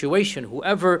polygamous situation,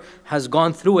 whoever has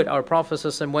gone through it, our Prophet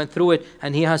ﷺ went through it,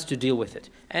 and he has to deal with it.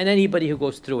 And anybody who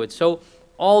goes through it. So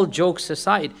all jokes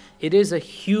aside, it is a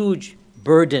huge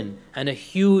burden and a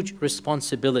huge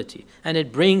responsibility. And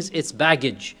it brings its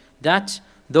baggage that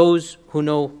those who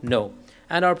know.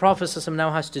 And our Prophet ﷺ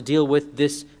now has to deal with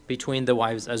this between the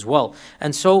wives as well.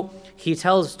 And so he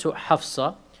tells to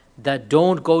Hafsa that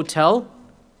don't go tell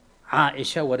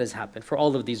Aisha what has happened for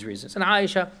all of these reasons. And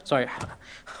Aisha,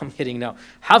 I'm kidding now.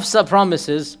 Hafsa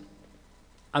promises,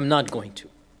 I'm not going to.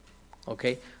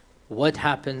 Okay? What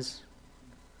happens?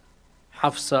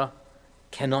 Hafsa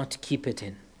cannot keep it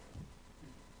in.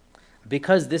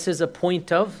 Because this is a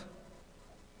point of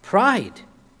pride.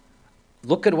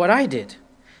 Look at what I did.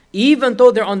 Even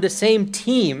though they're on the same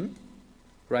team,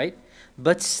 right?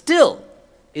 But still,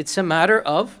 it's a matter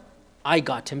of I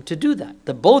got him to do that.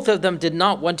 The both of them did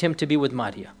not want him to be with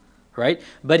Maria, right?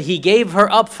 But he gave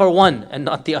her up for one and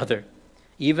not the other.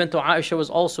 Even though Aisha was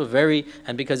also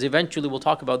and because eventually, we'll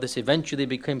talk about this, eventually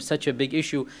became such a big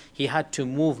issue, he had to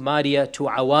move Maria to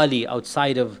Awali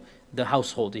outside of the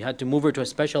household. He had to move her to a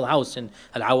special house in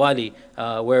Al-Awali,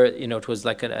 where, it was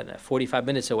like 45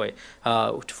 minutes away.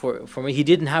 For me, he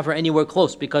didn't have her anywhere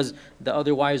close because the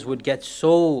other wives would get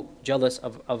so jealous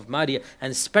of Maria,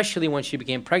 and especially when she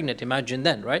became pregnant. Imagine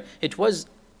then, right? It was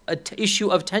an issue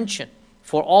of tension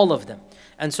for all of them.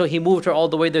 And so he moved her all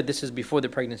the way there. This is before the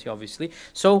pregnancy, obviously.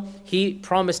 So he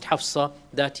promised Hafsa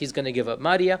that he's going to give up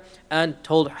Maria and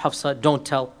told Hafsa, don't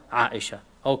tell Aisha.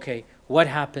 Okay, what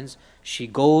happens? She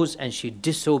goes and she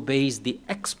disobeys the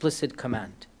explicit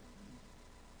command.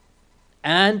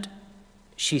 And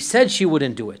she said she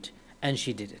wouldn't do it, and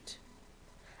she did it.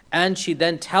 And she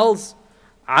then tells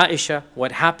Aisha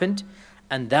what happened,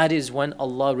 and that is when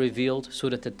Allah revealed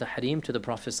Surah Al-Tahrim to the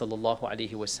Prophet sallallahu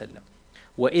alaihi wasallam.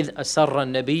 وَإِذْ أَسَرَّ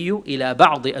النَّبِيُّ إِلَى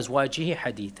بَعْضِ أَزْوَاجِهِ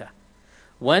حَدِيثًا.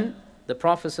 When the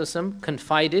Prophet ﷺ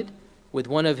confided with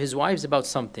one of his wives about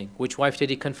something. Which wife did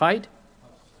he confide?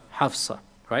 Hafsa,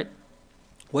 right?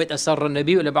 وَإِذْ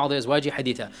النَّبِيُّ إِلَى بَعْضِ أَزْوَاجِهِ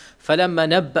حَدِيثًا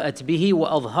فَلَمَّا نَبَّأَتْ بِهِ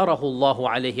وَأَظْهَرَهُ اللَّهُ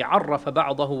عَلَيْهِ عَرَّفَ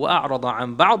بَعْضَهُ وَأَعْرَضَ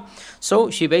عَنْ بَعْضٍ. So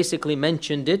she basically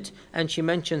mentioned it, and she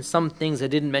mentioned some things that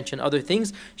didn't mention other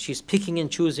things. She's picking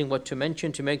and choosing what to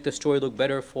mention to make the story look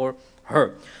better for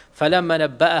her.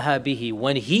 فَلَمَّا نَبَّأَهَا بِهِ,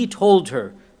 when he told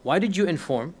her, why did you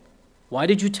inform? Why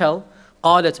did you tell?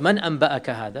 قالت من أنبأك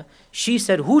هذا? She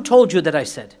said, who told you that I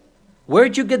said? Where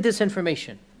did you get this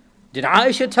information? Did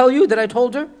Aisha tell you that I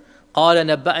told her? قال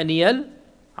نبأني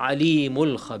العليم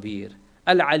الخبير.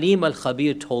 Al-Alim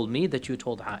al-Khabir told me that you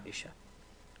told Aisha.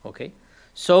 Okay,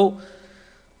 so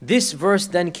this verse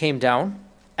then came down,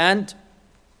 and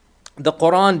the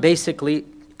Quran basically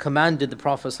commanded the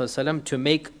Prophet ﷺ to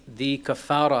make the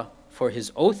kafara for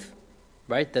his oath,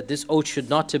 right? That this oath should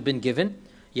not have been given.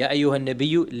 Ya ayyuhan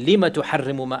nabiyyu lima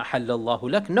tuharrimu ma ahallallahu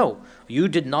lak. No, you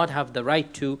did not have the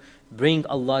right to bring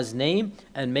Allah's name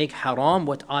and make haram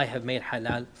what I have made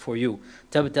halal for you.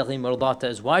 Tabtaghi mardata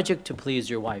azwajik, to please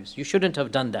your wives. You shouldn't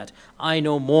have done that. I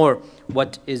know more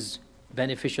what is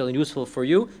beneficial and useful for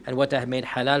you and what I have made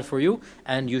halal for you,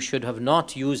 and you should have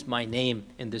not used my name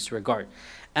in this regard.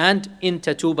 And in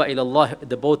tatuba ilallah,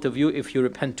 the both of you, if you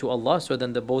repent to Allah, so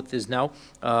then the both is now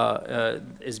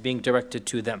is being directed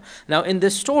to them. Now in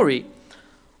this story,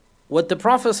 what the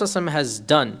Prophet ﷺ has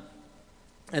done,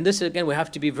 and this again we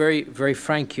have to be very, very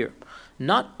frank here.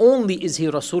 Not only is he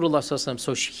Rasulullah ﷺ,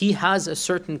 so he has a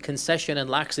certain concession and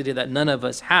laxity that none of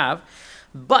us have,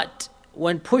 but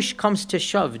when push comes to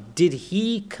shove, did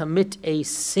he commit a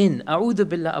sin? A'udhu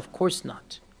billah, of course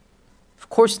not. Of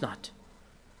course not.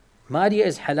 Maria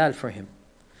is halal for him.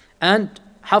 And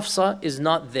Hafsa is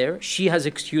not there. She has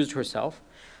excused herself.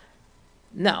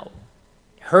 Now,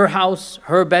 her house,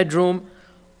 her bedroom,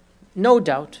 no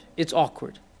doubt it's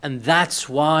awkward. And that's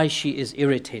why she is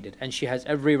irritated. And she has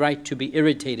every right to be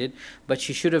irritated, but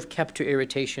she should have kept her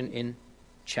irritation in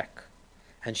check.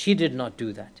 And she did not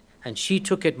do that. And she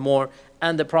took it more,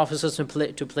 and the Prophet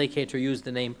to placate her used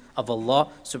the name of Allah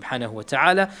subhanahu wa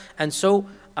ta'ala. And so,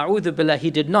 a'udhu billah,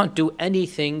 he did not do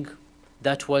anything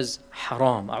that was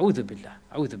haram. A'udhu billah,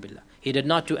 a'udhu billah. He did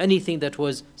not do anything that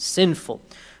was sinful.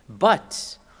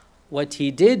 But what he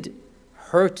did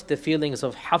hurt the feelings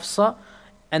of Hafsa,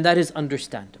 and that is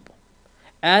understandable.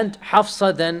 And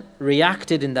Hafsa then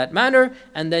reacted in that manner,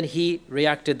 and then he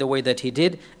reacted the way that he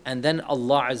did, and then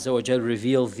Allah Azza wa Jal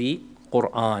revealed the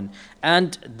Quran.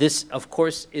 And this, of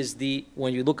course, is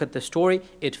when you look at the story,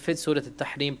 it fits Surah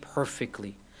Al-Tahrim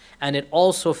perfectly. And it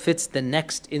also fits the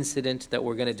next incident that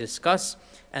we're going to discuss,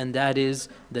 and that is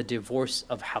the divorce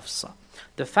of Hafsa.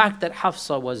 The fact that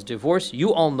Hafsa was divorced,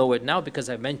 you all know it now because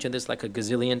I've mentioned this like a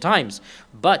gazillion times.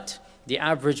 But the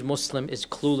average Muslim is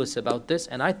clueless about this,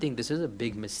 and I think this is a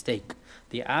big mistake.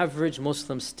 The average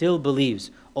Muslim still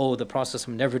believes, oh, the Prophet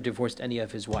never divorced any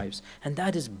of his wives. And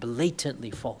that is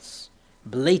blatantly false.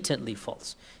 Blatantly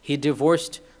false. He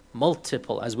divorced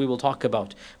multiple, as we will talk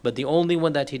about. But the only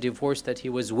one that he divorced that he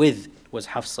was with was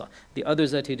Hafsa. The others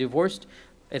that he divorced,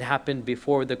 it happened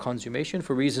before the consummation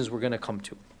for reasons we're going to come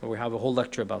to. We'll have a whole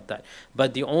lecture about that.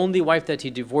 But the only wife that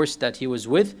he divorced that he was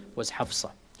with was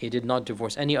Hafsa. He did not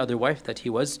divorce any other wife that he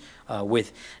was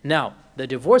with. Now, the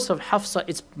divorce of Hafsa,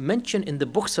 it's mentioned in the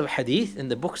books of hadith, in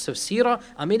the books of seerah.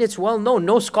 I mean, it's well known.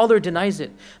 No scholar denies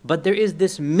it. But there is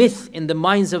this myth in the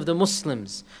minds of the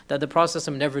Muslims that the Prophet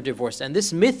never divorced. And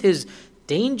this myth is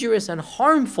dangerous and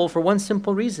harmful for one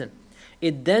simple reason.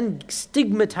 It then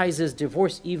stigmatizes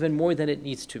divorce even more than it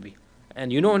needs to be.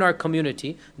 And you know, in our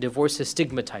community, divorce is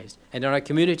stigmatized. And in our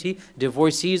community,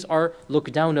 divorcees are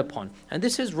looked down upon. And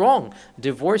this is wrong.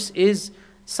 Divorce is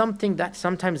something that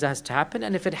sometimes has to happen.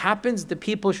 And if it happens, the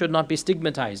people should not be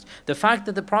stigmatized. The fact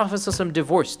that the Prophet ﷺ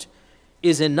divorced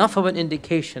is enough of an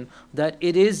indication that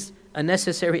it is a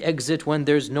necessary exit when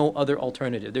there's no other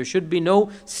alternative. There should be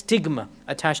no stigma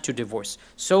attached to divorce.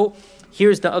 So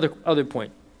here's the other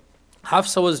point.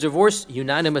 Hafsa was divorced,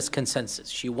 unanimous consensus.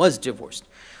 She was divorced.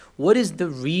 What is the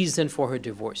reason for her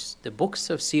divorce? The books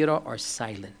of seerah are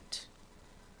silent.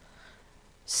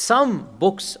 Some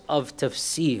books of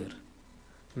tafsir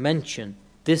mention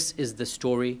this is the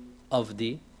story of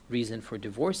the reason for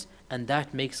divorce, and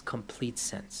that makes complete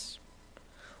sense.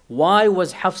 Why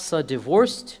was Hafsa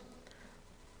divorced?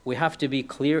 We have to be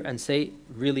clear and say,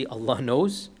 really, Allah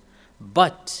knows.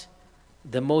 But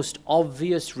the most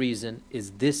obvious reason is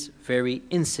this very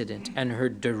incident and her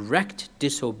direct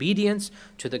disobedience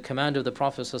to the command of the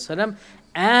Prophet ﷺ,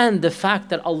 and the fact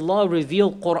that Allah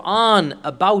revealed Quran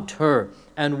about her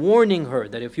and warning her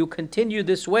that if you continue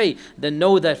this way, then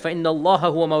know that فَإِنَّ اللَّهَ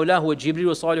هُوَ مَوْلَاهُ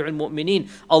وَجِبْرِيلُ صَالِحُ الْمُؤْمِنِينَ.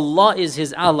 Allah is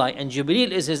his ally and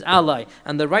Jibreel is his ally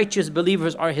and the righteous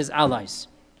believers are his allies.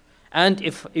 And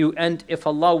if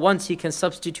Allah wants, He can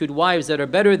substitute wives that are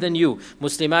better than you.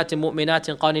 Muslimatin,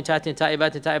 mu'minatin, qanitatin,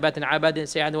 ta'ibatin, abadin,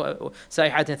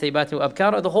 sa'ihatin, thaybatin,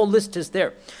 abkara. The whole list is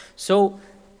there. So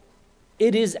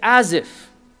it is as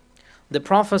if the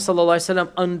Prophet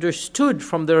ﷺ understood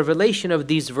from the revelation of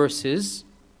these verses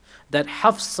that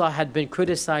Hafsa had been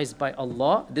criticized by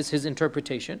Allah. This is his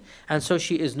interpretation. And so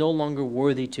she is no longer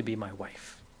worthy to be my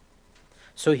wife.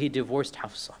 So he divorced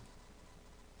Hafsa.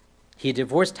 He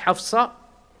divorced Hafsa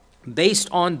based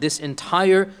on this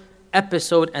entire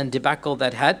episode and debacle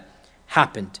that had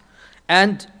happened.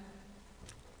 And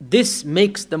this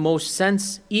makes the most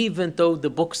sense even though the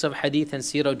books of Hadith and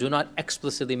Seerah do not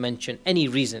explicitly mention any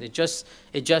reason. It just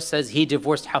says he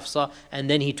divorced Hafsa and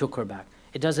then he took her back.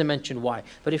 It doesn't mention why.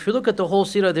 But if you look at the whole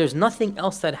Seerah, there's nothing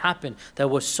else that happened that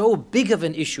was so big of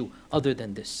an issue other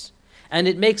than this. And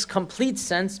it makes complete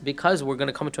sense because we're going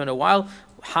to come to in a while.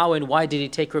 How and why did he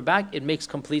take her back? It makes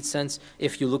complete sense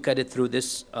if you look at it through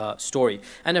this story.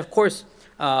 And of course,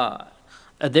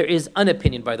 there is an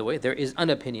opinion, by the way, there is an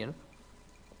opinion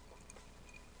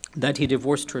that he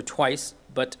divorced her twice,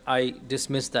 but I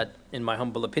dismiss that in my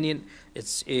humble opinion.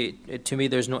 To me,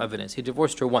 there's no evidence. He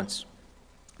divorced her once.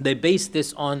 They base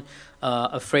this on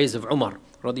a phrase of Umar,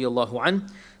 radiallahu an,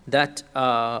 that,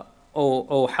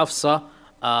 O Hafsa,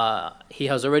 he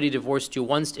has already divorced you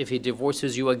once. If he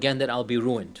divorces you again, then I'll be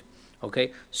ruined.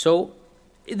 Okay, so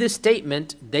in this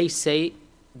statement, they say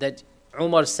that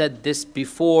Umar said this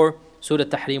before Surah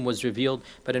Tahrim was revealed,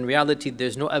 but in reality,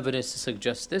 there's no evidence to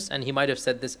suggest this, and he might have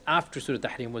said this after Surah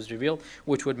Tahrim was revealed,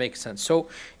 which would make sense. So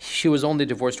she was only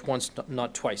divorced once,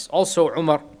 not twice. Also,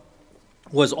 Umar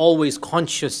was always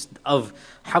conscious of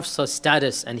Hafsa's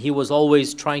status, and he was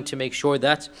always trying to make sure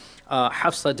that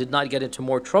Hafsa did not get into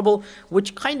more trouble,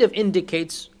 which kind of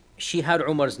indicates she had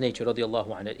Umar's nature, radiallahu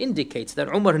anhu. It indicates that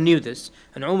Umar knew this,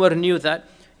 and Umar knew that,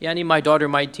 my daughter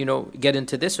might, get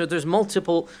into this. So there's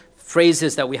multiple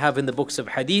phrases that we have in the books of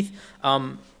Hadith.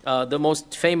 The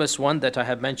most famous one that I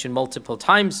have mentioned multiple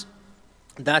times,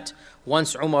 that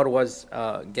once Umar was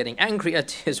getting angry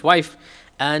at his wife,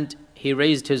 and he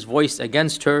raised his voice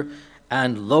against her,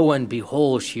 and lo and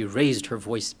behold, she raised her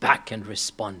voice back and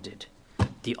responded.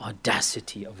 The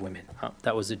audacity of women.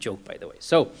 That was a joke, by the way.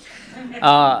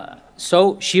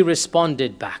 So she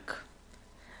responded back.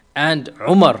 And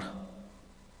Umar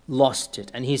lost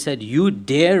it. And he said, you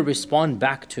dare respond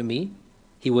back to me?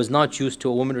 He was not used to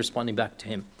a woman responding back to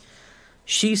him.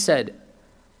 She said,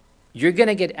 you're going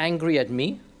to get angry at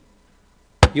me?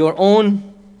 Your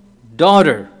own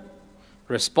daughter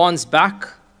responds back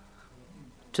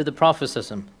to the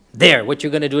Prophet. There, what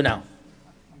you're going to do now?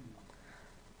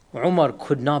 Umar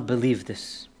could not believe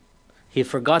this. He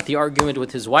forgot the argument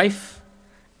with his wife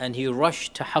and he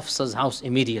rushed to Hafsa's house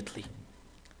immediately.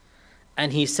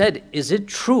 And he said, is it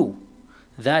true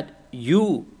that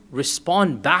you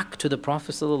respond back to the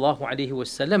Prophet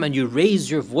ﷺ and you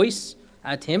raise your voice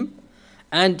at him?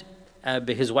 And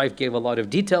his wife gave a lot of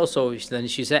details. So then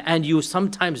she said, and you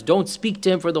sometimes don't speak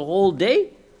to him for the whole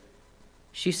day?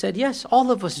 She said, yes,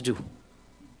 all of us do.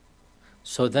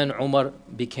 So then Umar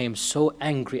became so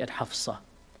angry at Hafsa.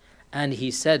 And he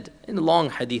said, in the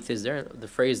long hadith is there, the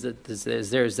phrase that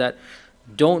is there is that,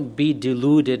 don't be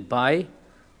deluded by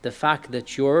the fact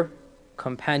that your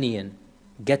companion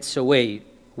gets away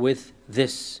with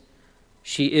this.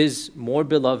 She is more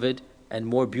beloved and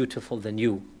more beautiful than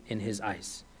you in his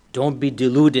eyes. Don't be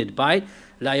deluded by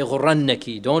la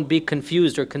yughurrannaki. Don't be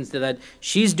confused or consider that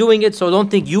she's doing it, so don't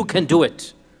think you can do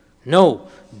it. No,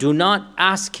 do not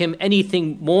ask him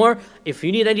anything more. If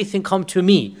you need anything, come to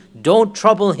me. Don't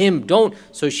trouble him. Don't.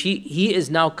 So he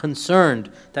is now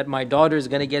concerned that my daughter is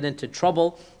going to get into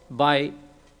trouble by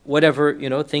whatever,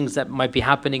 things that might be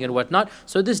happening and whatnot.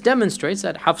 So this demonstrates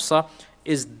that Hafsa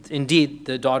is indeed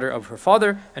the daughter of her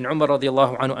father, and Umar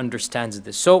radiallahu anhu understands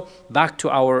this. So back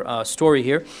to our story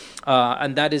here,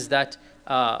 and that is that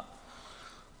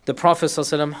the Prophet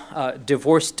ﷺ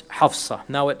divorced Hafsa.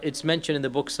 Now it's mentioned in the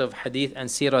books of Hadith and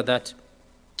Seerah that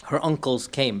her uncles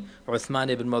came, Uthman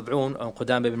ibn Mad'un and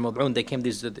Qudam ibn Mad'un. They came,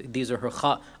 these are her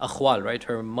akhwal, right?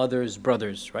 Her mother's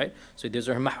brothers, right? So these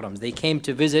are her mahrams. They came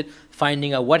to visit,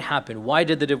 finding out what happened. Why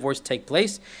did the divorce take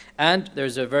place? And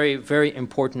there's a very, very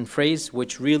important phrase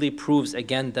which really proves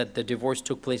again that the divorce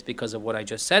took place because of what I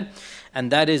just said.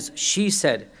 And that is, she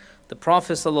said, the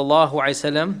Prophet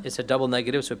ﷺ, it's a double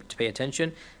negative, so to pay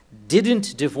attention,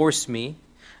 didn't divorce me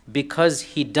because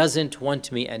he doesn't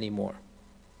want me anymore.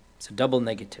 It's a double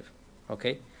negative,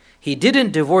 okay? He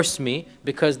didn't divorce me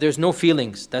because there's no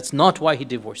feelings. That's not why he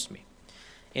divorced me.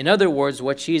 In other words,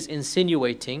 what she's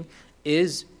insinuating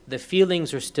is the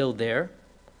feelings are still there,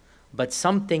 but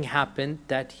something happened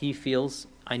that he feels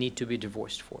I need to be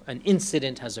divorced for. An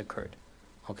incident has occurred.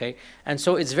 Okay? And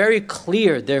so it's very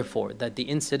clear, therefore, that the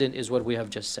incident is what we have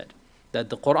just said. That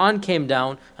the Quran came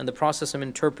down and the Prophet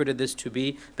interpreted this to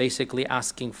be basically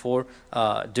asking for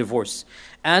divorce.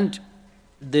 And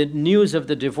the news of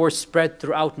the divorce spread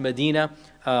throughout Medina.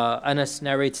 Anas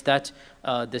narrates that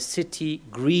the city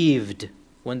grieved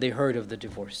when they heard of the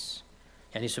divorce.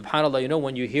 And subhanAllah, you know,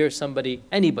 when you hear somebody,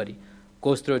 anybody,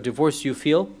 goes through a divorce, you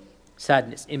feel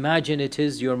sadness. Imagine it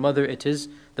is your mother, it is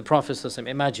the Prophet.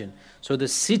 Imagine. So the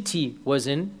city was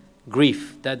in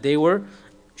grief, that they were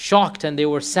shocked and they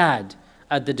were sad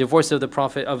at the divorce of the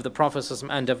Prophet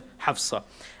and of Hafsa.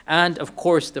 And of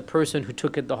course, the person who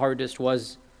took it the hardest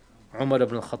was Umar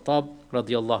ibn al-Khattab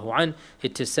radiallahu anh.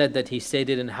 It is said that he stayed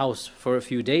in a house for a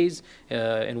few days.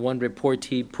 In one report,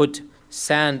 he put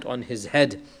sand on his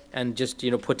head and just,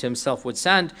 put himself with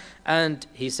sand. And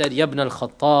he said, Ya ibn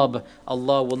al-Khattab,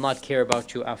 Allah will not care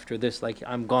about you after this. Like,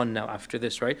 I'm gone now after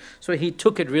this, right? So he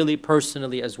took it really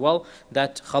personally as well,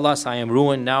 that khalas, I am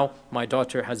ruined now. My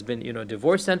daughter has been,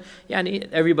 divorced. And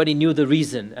everybody knew the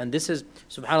reason. And this is,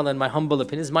 subhanAllah, in my humble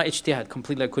opinion, is my ijtihad.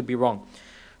 Completely, I could be wrong.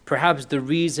 Perhaps the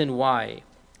reason why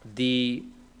the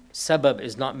sabab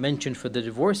is not mentioned for the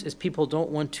divorce is people don't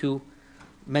want to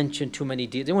mention too many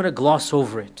details. They want to gloss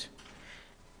over it.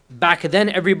 Back then,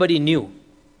 everybody knew.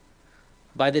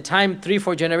 By the time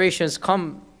 3-4 generations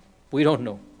come, we don't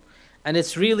know. And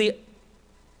it's really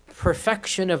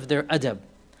perfection of their adab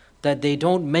that they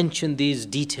don't mention these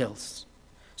details.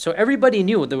 So everybody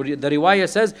knew. The riwayah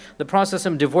says the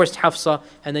Prophet divorced Hafsa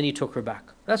and then he took her back.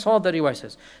 That's all the riwayah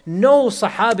says. No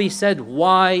Sahabi said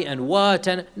why and what.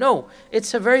 And no,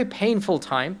 it's a very painful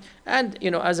time. And,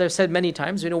 as I've said many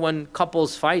times, when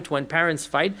couples fight, when parents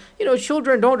fight,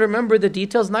 children don't remember the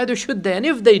details, neither should they. And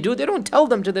if they do, they don't tell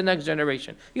them to the next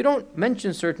generation. You don't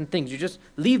mention certain things. You just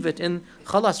leave it in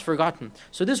khalas, forgotten.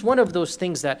 So this is one of those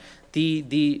things that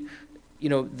these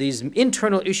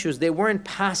internal issues, they weren't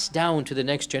passed down to the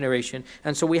next generation.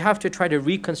 And so we have to try to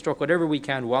reconstruct whatever we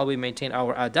can while we maintain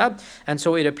our adab. And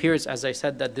so it appears, as I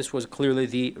said, that this was clearly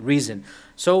the reason.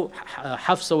 So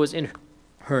Hafsa was in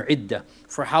her iddah.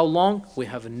 For how long? We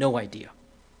have no idea.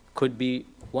 Could be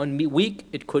 1 week,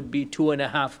 it could be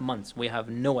 2.5 months. We have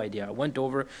no idea. I went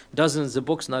over dozens of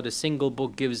books, not a single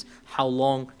book gives how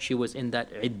long she was in that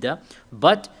iddah.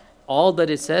 But all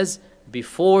that it says,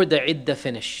 before the iddah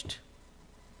finished.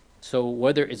 So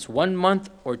whether it's 1 month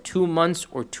or 2 months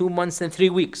or 2 months and 3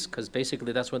 weeks, because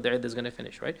basically that's when the iddah is going to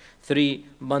finish, right? 3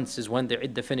 months is when the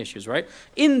iddah finishes, right?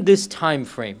 In this time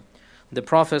frame, the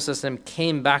Prophet ﷺ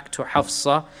came back to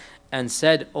Hafsa and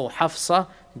said, "Oh Hafsa,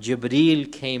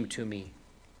 Jibreel came to me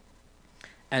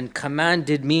and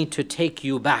commanded me to take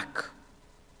you back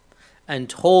and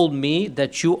told me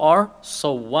that you are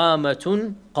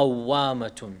sawwamatun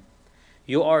qawwamatun.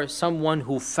 You are someone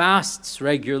who fasts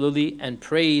regularly and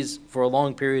prays for a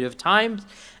long period of time,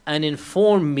 and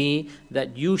inform me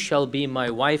that you shall be my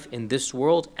wife in this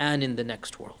world and in the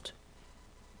next world."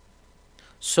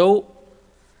 So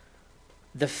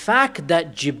the fact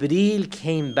that Jibreel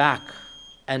came back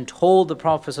and told the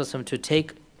Prophet ﷺ to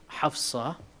take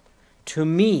Hafsa, to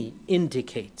me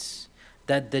indicates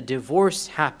that the divorce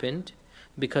happened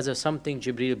because of something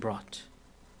Jibreel brought,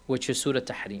 which is Surah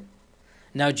Tahrim.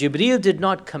 Now Jibreel did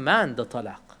not command the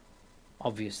talaq,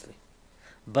 obviously.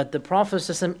 But the Prophet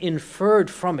ﷺ inferred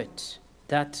from it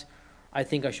that I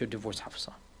think I should divorce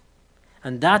Hafsa.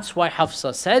 And that's why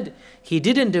Hafsa said, he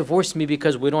didn't divorce me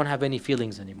because we don't have any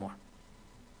feelings anymore.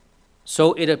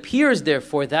 So it appears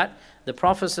therefore that the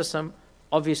Prophet ﷺ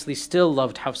obviously still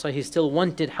loved Hafsa, he still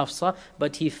wanted Hafsa,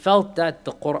 but he felt that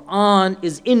the Quran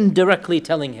is indirectly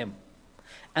telling him.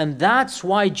 And that's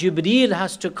why Jibreel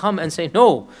has to come and say,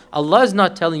 no, Allah is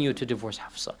not telling you to divorce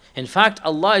Hafsa. In fact,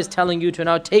 Allah is telling you to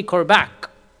now take her back.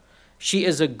 She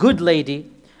is a good lady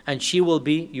and she will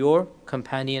be your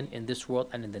companion in this world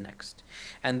and in the next.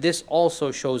 And this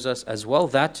also shows us as well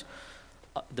that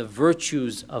the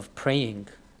virtues of praying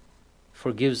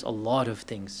forgives a lot of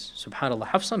things. SubhanAllah,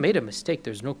 Hafsa made a mistake,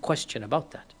 there's no question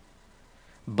about that.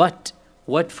 But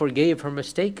what forgave her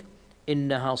mistake? إِنَّهَا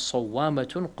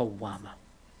صَوَّامَةٌ قَوَّامَةٌ.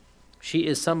 She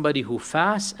is somebody who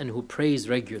fasts and who prays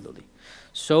regularly.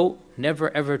 So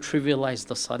never ever trivialize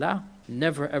the salah,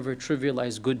 never ever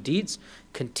trivialize good deeds.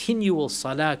 Continual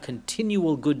salah,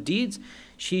 continual good deeds.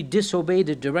 She disobeyed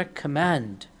a direct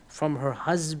command from her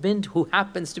husband who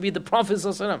happens to be the Prophet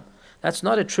ﷺ. That's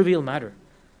not a trivial matter.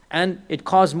 And it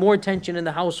caused more tension in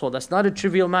the household. That's not a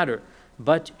trivial matter.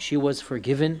 But she was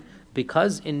forgiven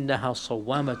because إِنَّهَا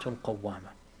صَوَّامَةٌ قَوَّامَةٌ.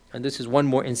 And this is one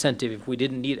more incentive. If we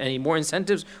didn't need any more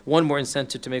incentives, one more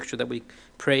incentive to make sure that we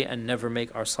pray and never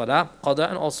make our salah qada,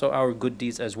 and also our good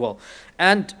deeds as well.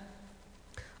 And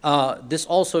this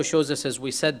also shows us, as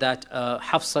we said, that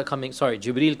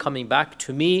Jibreel coming back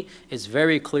to me is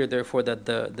very clear, therefore, that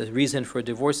the reason for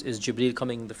divorce is Jibreel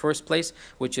coming in the first place,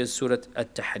 which is Surah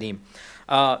At-Tahrim.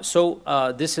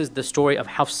 This is the story of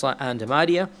Hafsa and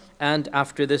Mariya. And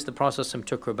after this, the Prophet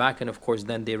took her back, and of course,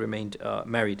 then they remained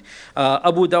married.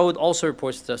 Abu Dawud also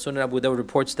reports, Sunan Abu Dawud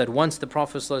reports that once the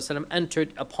Prophet ﷺ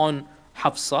entered upon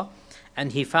Hafsa,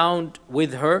 and he found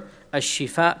with her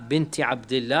Shifa Bint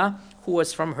Abdullah, who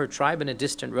was from her tribe and a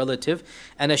distant relative.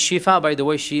 And Shifa, by the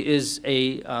way, she is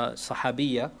a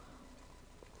Sahabiya.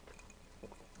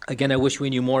 Again, I wish we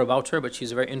knew more about her, but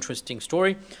she's a very interesting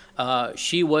story.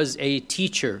 She was a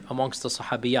teacher amongst the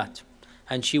Sahabiyat,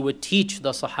 and she would teach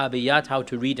the Sahabiyat how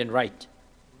to read and write.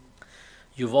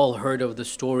 You've all heard of the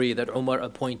story that Umar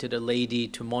appointed a lady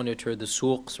to monitor the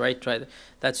souqs, right?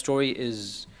 That story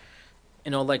is,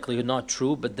 in all likelihood, not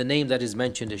true, but the name that is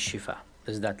mentioned is Shifa,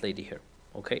 is that lady here.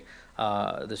 Okay,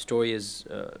 the story is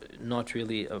not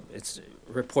really, it's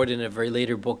reported in a very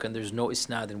later book, and there's no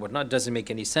isnad and whatnot. It doesn't make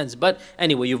any sense. But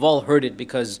anyway, you've all heard it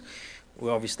because we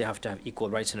obviously have to have equal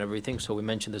rights and everything. So we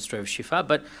mentioned the story of Shifa.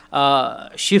 But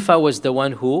Shifa was the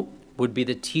one who would be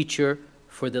the teacher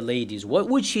for the ladies. What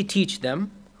would she teach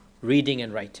them? Reading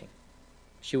and writing.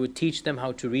 She would teach them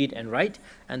how to read and write.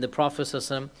 And the Prophet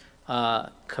ﷺ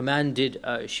commanded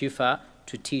Shifa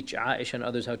to teach Aisha and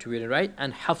others how to read and write.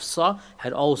 And Hafsa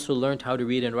had also learned how to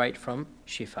read and write from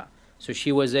Shifa. So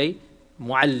she was a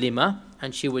muallima,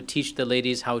 and she would teach the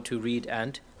ladies how to read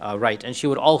and write. And she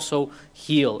would also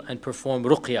heal and perform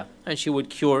ruqya, and she would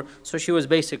cure. So she was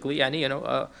basically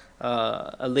a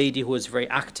lady who was very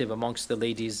active amongst the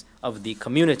ladies of the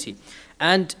community.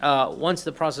 And once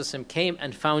the Prophet came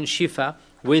and found Shifa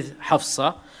with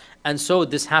Hafsa, and so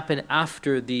this happened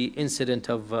after the incident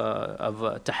of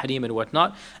Tahrim and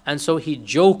whatnot. And so he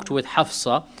joked with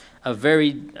Hafsa,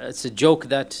 it's a joke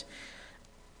that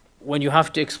when you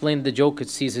have to explain the joke, it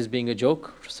ceases as being a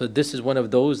joke. So this is one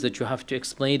of those that you have to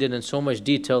explain it in so much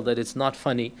detail that it's not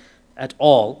funny at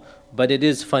all, but it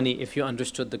is funny if you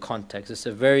understood the context. It's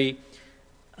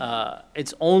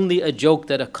it's only a joke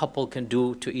that a couple can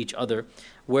do to each other,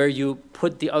 where you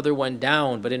put the other one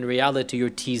down, but in reality you're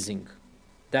teasing.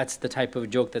 That's the type of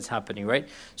joke that's happening, right?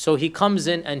 So he comes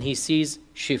in and he sees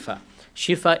Shifa.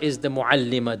 Shifa is the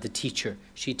muallima, the teacher.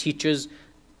 She teaches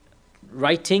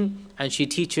writing and she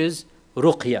teaches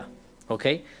ruqya.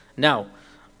 Okay? Now,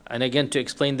 and again, to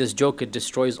explain this joke, it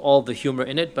destroys all the humor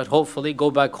in it, but hopefully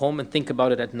go back home and think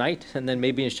about it at night, and then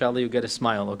maybe inshallah you get a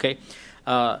smile, okay?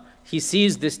 He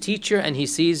sees this teacher and he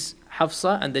sees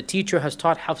Hafsa, and the teacher has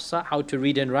taught Hafsa how to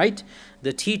read and write.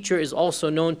 The teacher is also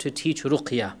known to teach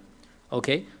ruqya.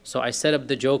 Okay, so I set up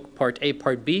the joke, part A,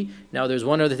 part B. Now there's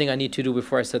one other thing I need to do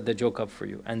before I set the joke up for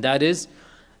you. And that is,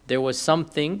 there was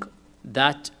something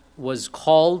that was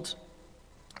called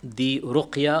the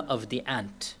ruqya of the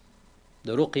ant.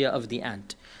 The ruqya of the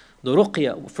ant. The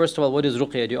ruqya, first of all, what is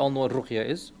ruqya? Do you all know what ruqya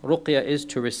is? Ruqya is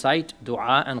to recite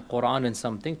dua and Quran and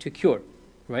something to cure,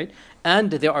 right?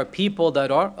 And there are people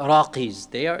that are raqis.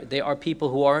 They are people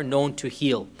who are known to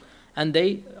heal. And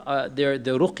the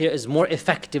ruqya is more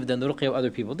effective than the ruqya of other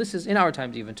people. This is in our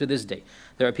times even, to this day.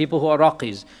 There are people who are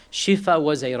raqis. Shifa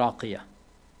was a raqiya.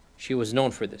 She was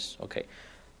known for this, okay.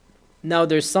 Now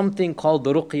there's something called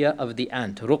the ruqya of the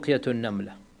ant, ruqyatun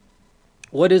namla.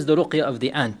 What is the ruqya of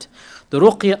the ant? The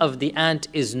ruqya of the ant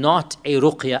is not a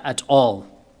ruqya at all.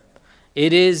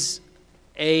 It is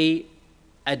a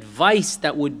advice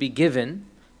that would be given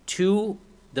to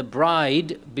the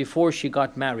bride before she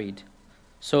got married.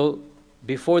 So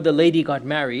before the lady got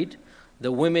married,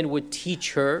 the women would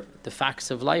teach her the facts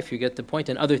of life, you get the point,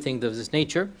 and other things of this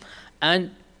nature.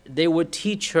 And they would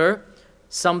teach her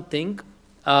something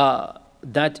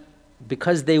that,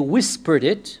 because they whispered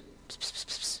it,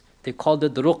 they called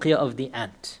it the ruqya of the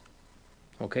ant.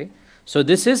 Okay? So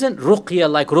this isn't ruqya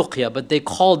like ruqya, but they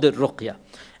called it ruqya.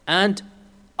 And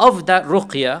of that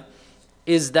ruqya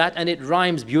is that, and it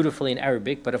rhymes beautifully in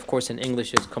Arabic, but of course in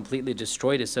English it's completely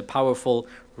destroyed. It's a powerful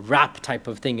rap type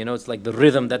of thing, it's like the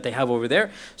rhythm that they have over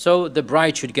there. So the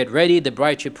bride should get ready, the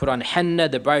bride should put on henna,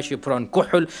 the bride should put on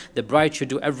kuhul, the bride should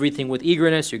do everything with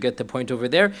eagerness, you get the point over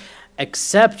there,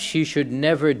 except she should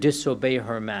never disobey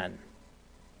her man.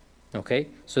 Okay,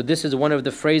 so this is one of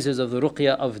the phrases of the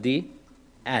ruqya of the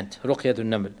ant, ruqyatun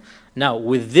naml. Now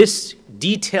with this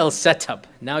detailed setup,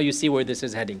 now you see where this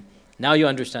is heading. Now you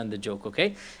understand the joke,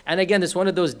 okay? And again, it's one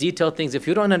of those detailed things. If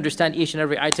you don't understand each and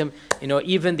every item,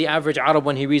 even the average Arab,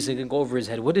 when he reads it, can go over his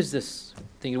head. What is this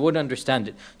thing? You wouldn't understand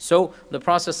it. So the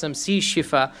Prophet sees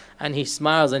Shifa and he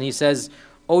smiles and he says,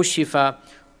 "O Shifa,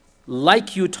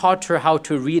 like you taught her how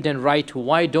to read and write,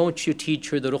 why don't you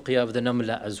teach her the ruqya of the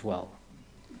Namla as well?"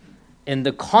 In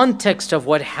the context of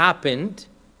what happened,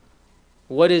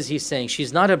 what is he saying?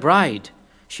 She's not a bride.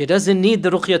 She doesn't need the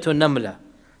ruqya to Namla.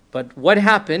 But what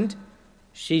happened?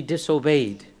 She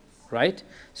disobeyed, right?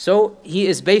 So he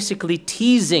is basically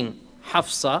teasing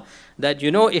Hafsa that,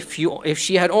 if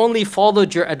she had only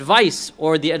followed your advice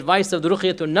or the advice of the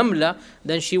ruqya to Namla,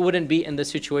 then she wouldn't be in the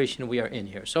situation we are in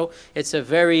here. So it's a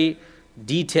very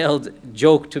detailed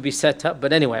joke to be set up.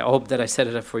 But anyway, I hope that I set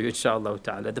it up for you, inshaAllah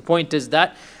ta'ala. The point is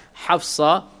that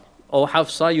Hafsa, "Oh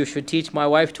Hafsa, you should teach my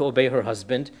wife to obey her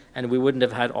husband," and we wouldn't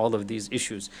have had all of these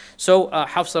issues. So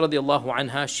Hafsa radiallahu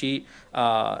anha, she,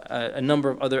 a number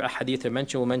of other ahadith are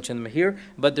mentioned, we'll mention them here,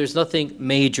 but there's nothing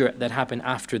major that happened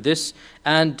after this.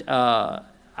 And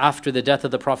after the death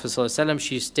of the Prophet ﷺ,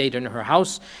 she stayed in her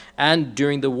house, and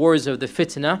during the wars of the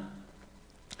fitna,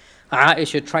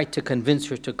 Aisha tried to convince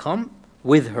her to come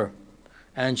with her.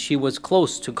 And she was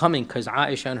close to coming because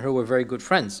Aisha and her were very good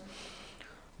friends.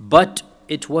 But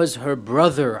it was her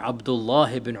brother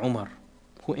Abdullah ibn Umar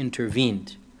who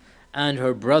intervened, and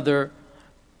her brother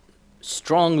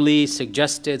strongly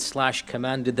suggested /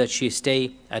 commanded that she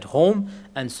stay at home,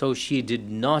 and so she did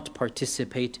not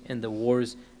participate in the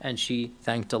wars, and she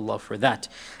thanked Allah for that.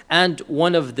 And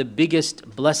one of the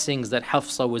biggest blessings that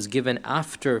Hafsa was given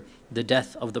after the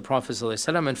death of the Prophet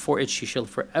ﷺ, and for it she shall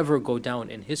forever go down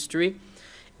in history,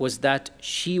 was that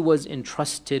she was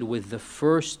entrusted with the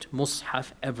first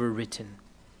mushaf ever written.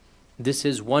 This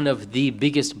is one of the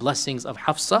biggest blessings of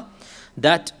Hafsa,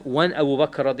 that when Abu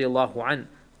Bakr radiallahu anh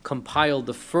compiled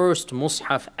the first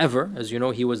mushaf ever, as you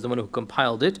know, he was the one who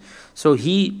compiled it, so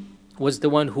he was the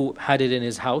one who had it in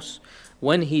his house.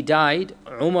 When he died,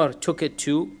 Umar took it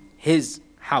to his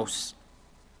house.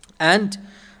 And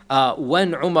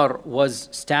when Umar was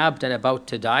stabbed and about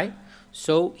to die,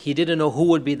 so he didn't know who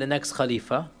would be the next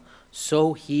Khalifa,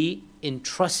 so he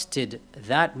entrusted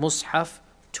that mushaf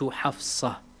to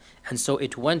Hafsa. And so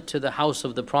it went to the house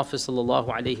of the Prophet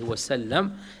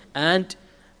ﷺ, and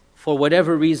for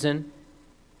whatever reason,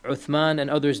 Uthman and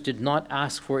others did not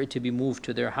ask for it to be moved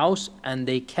to their house, and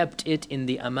they kept it in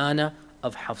the amana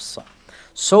of Hafsa.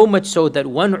 So much so that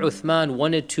when Uthman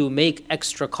wanted to make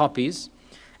extra copies,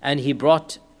 and he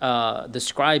brought the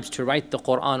scribes to write the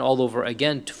Quran all over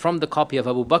again from the copy of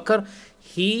Abu Bakr,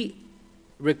 he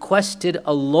requested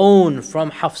a loan from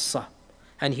Hafsa,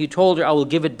 and he told her, "I will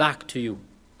give it back to you."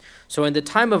 So in the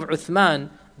time of Uthman,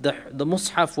 the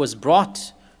mushaf was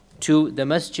brought to the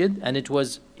masjid, and it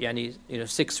was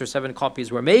 6 or 7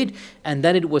 copies were made, and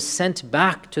then it was sent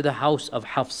back to the house of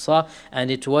Hafsa, and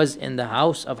it was in the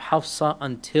house of Hafsa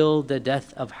until the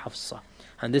death of Hafsa.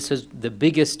 And this is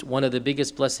one of the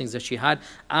biggest blessings that she had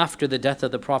after the death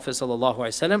of the Prophet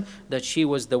ﷺ, that she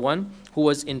was the one who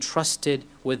was entrusted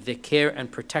with the care and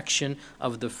protection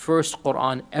of the first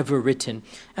Quran ever written.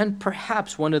 And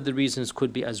perhaps one of the reasons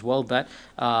could be as well that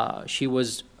she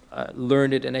was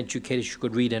learned and educated, she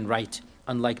could read and write,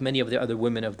 unlike many of the other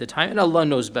women of the time. And Allah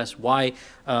knows best why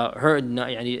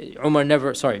Uthman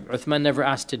never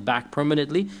asked it back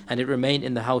permanently, and it remained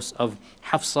in the house of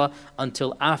Hafsa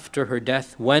until after her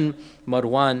death, when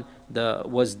Marwan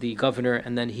was the governor,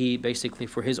 and then he basically,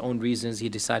 for his own reasons, he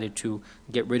decided to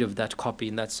get rid of that copy,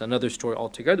 and that's another story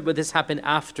altogether. But this happened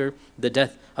after the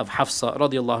death of Hafsa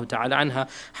radiallahu ta'ala anha.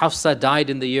 Hafsa died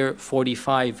in the year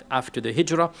 45 after the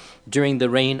Hijrah, during the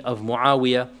reign of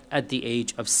Muawiyah at the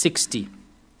age of 60.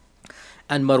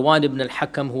 And Marwan ibn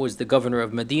al-Hakam, who was the governor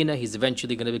of Medina, he's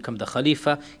eventually going to become the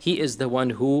Khalifa. He is the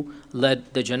one who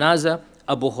led the janazah.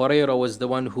 Abu Hurairah was the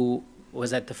one who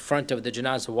was at the front of the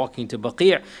janazah walking to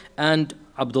Baqi', and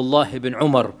Abdullah ibn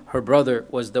Umar, her brother,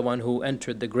 was the one who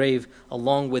entered the grave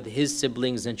along with his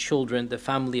siblings and children, the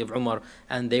family of Umar,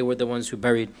 and they were the ones who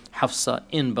buried Hafsa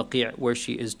in Baqi', where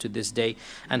she is to this day.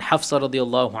 And Hafsa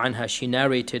radiallahu anha, she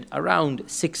narrated around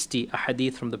 60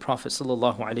 ahadith from the Prophet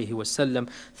sallallahu alaihi wasallam.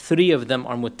 3 of them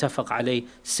are muttafaq alayh,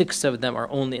 6 of them are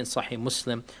only in Sahih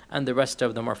Muslim, and the rest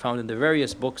of them are found in the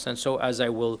various books. And so, as I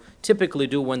will typically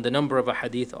do when the number of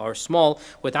ahadith are small,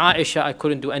 with Aisha I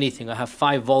couldn't do anything. I have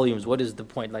 5 volumes. What is the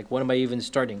point? Like, what am I even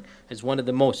starting? It's one of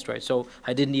the most, right? So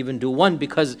I didn't even do one,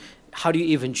 because how do you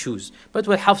even choose? But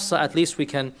with Hafsa, at least we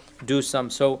can do some.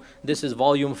 So this is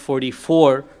volume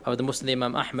 44 of the Musnad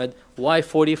Imam Ahmad. Why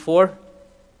 44?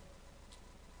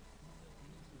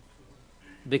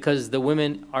 Because the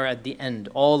women are at the end.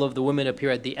 All of the women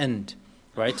appear at the end.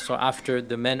 right? So after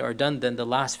the men are done, then the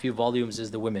last few volumes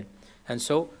is the women. And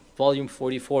so volume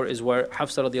 44 is where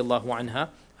Hafsa radiallahu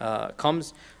anha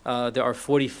comes. There are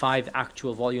 45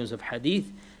 actual volumes of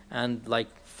hadith and like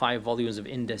 5 volumes of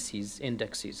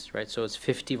indexes, right? So it's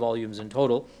 50 volumes in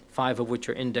total, 5 of which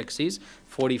are indexes,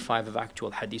 45 of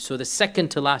actual hadith. So the second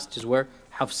to last is where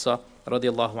Hafsa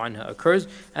radiallahu anha occurs,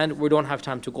 and we don't have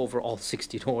time to go over all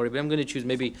 60, don't worry, but I'm going to choose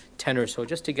maybe 10 or so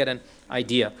just to get an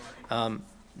idea.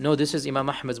 No, this is Imam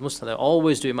Ahmad's Musnad. I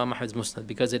always do Imam Ahmad's Musnad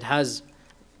because it has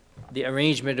the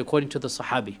arrangement according to the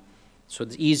Sahabi. So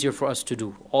it's easier for us to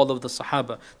do all of the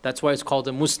Sahaba. That's why it's called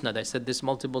a Musnad. I said this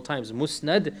multiple times.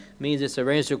 Musnad means it's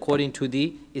arranged according to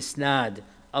the Isnad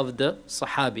of the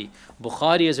Sahabi.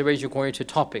 Bukhari is arranged according to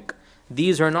topic.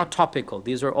 These are not topical.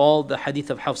 These are all the hadith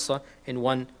of Hafsa in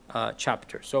one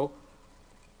chapter. So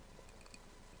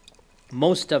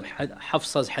most of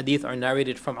Hafsa's hadith are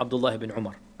narrated from Abdullah ibn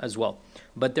Umar as well.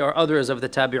 But there are others of the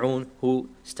Tabi'un who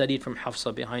studied from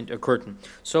Hafsa behind a curtain.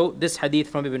 So this hadith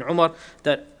from Ibn Umar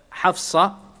that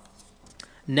Hafsa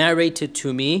narrated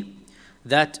to me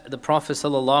that the Prophet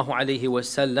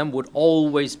ﷺ would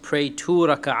always pray 2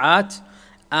 raka'at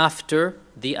after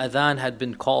the adhan had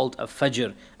been called a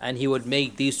fajr, and he would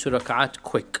make these 2 raka'at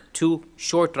quick, 2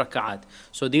 short raka'at.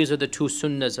 So these are the 2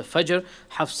 sunnahs of fajr.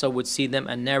 Hafsa would see them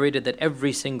and narrated that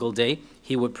every single day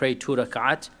he would pray 2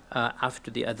 raka'at after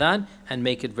the adhan and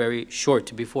make it very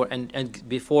short before and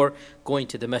before going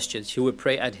to the masjid. He would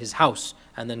pray at his house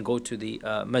and then go to the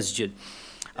masjid.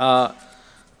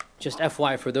 Just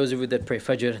FYI, for those of you that pray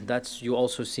Fajr, that's, you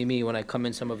also see me when I come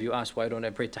in. Some of you ask, why don't I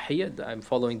pray Tahiyyat? I'm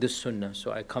following this sunnah.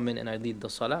 So I come in and I lead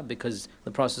the salah because the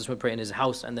Prophet would pray in his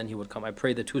house and then he would come. I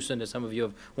pray the 2 sunnahs. Some of you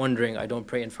are wondering, I don't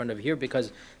pray in front of here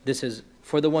because this is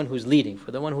for the one who's leading.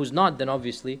 For the one who's not, then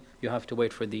obviously you have to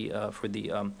wait for the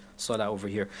salah over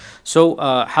here. So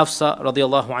Hafsa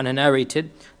radiallahu anha narrated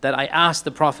that I asked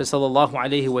the Prophet sallallahu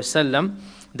alaihi wasallam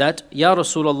that, Ya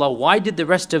Rasulullah, why did the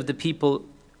rest of the people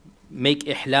make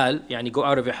ihlal, yani go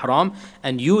out of ihram,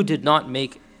 and you did not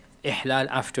make ihlal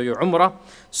after your umrah?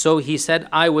 So he said,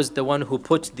 I was the one who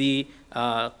put the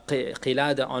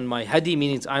qilada on my hadi,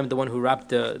 meaning I'm the one who wrapped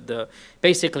the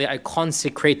basically I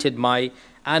consecrated my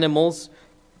animals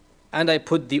and I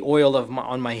put the oil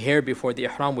on my hair before the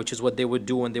ihram, which is what they would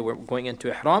do when they were going into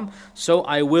ihram. So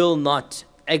I will not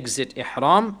exit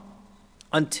ihram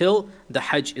until the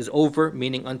hajj is over,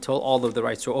 meaning until all of the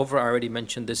rites are over. I already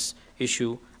mentioned this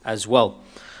issue as well.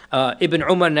 Ibn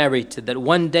Umar narrated that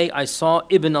one day I saw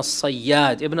Ibn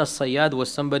al-Sayyad. Ibn al-Sayyad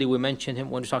was somebody, we mentioned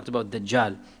him when we talked about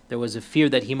Dajjal. There was a fear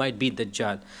that he might be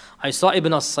Dajjal. I saw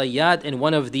Ibn al-Sayyad in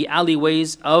one of the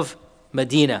alleyways of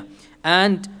Medina,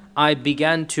 and I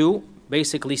began to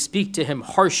basically speak to him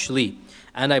harshly,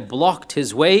 and I blocked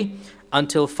his way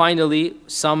until finally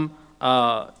some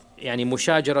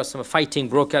mushajara, some fighting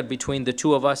broke out between the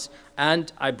two of us,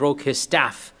 and I broke his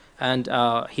staff. And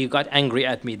he got angry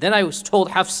at me. Then I was told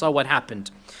Hafsa what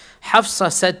happened. Hafsa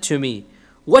said to me,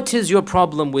 what is your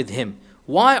problem with him?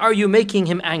 Why are you making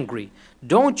him angry?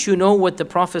 Don't you know what the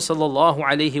Prophet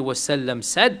ﷺ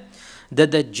said? The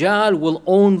Dajjal will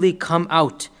only come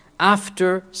out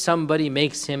after somebody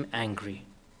makes him angry.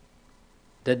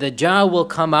 The Dajjal will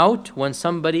come out when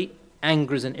somebody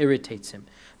angers and irritates him.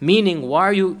 Meaning, why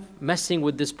are you messing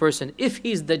with this person? If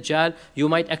he's Dajjal, you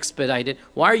might expedite it.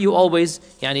 Why are you always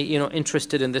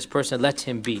interested in this person? Let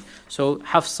him be. So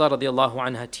Hafsa radiallahu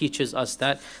anha teaches us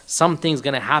that something's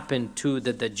going to happen to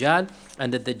the Dajjal,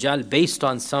 and the Dajjal, based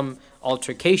on some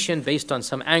altercation, based on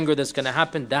some anger that's going to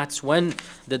happen, that's when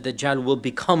the Dajjal will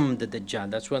become the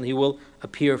Dajjal. That's when he will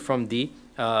appear from the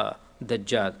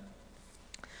Dajjal.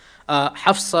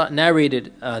 Hafsa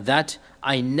narrated that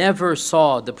I never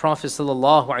saw the Prophet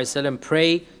ﷺ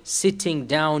pray sitting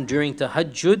down during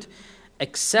tahajjud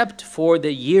except for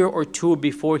the year or 2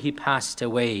 before he passed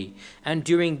away. And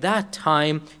during that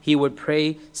time, he would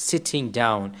pray sitting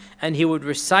down. And he would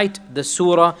recite the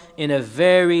surah in a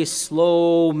very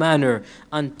slow manner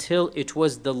until it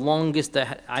was the longest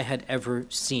that I had ever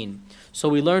seen. So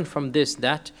we learn from this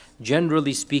that,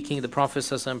 generally speaking, the Prophet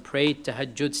ﷺ prayed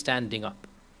tahajjud standing up.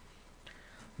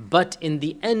 But in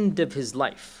the end of his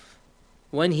life,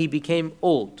 when he became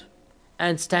old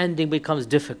and standing becomes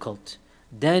difficult,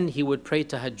 then he would pray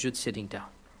tahajjud sitting down.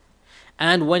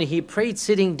 And when he prayed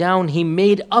sitting down, he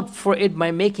made up for it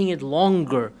by making it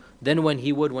longer than when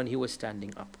he was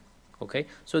standing up. Okay?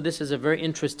 So this is a very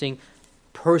interesting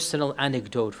personal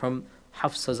anecdote from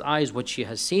Hafsa's eyes, what she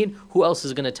has seen. Who else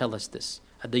is going to tell us this?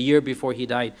 At the year before he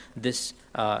died, this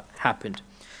happened.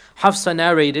 Hafsa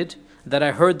narrated that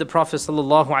I heard the Prophet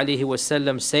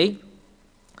ﷺ say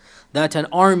that an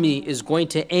army is going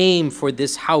to aim for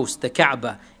this house, the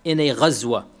Kaaba, in a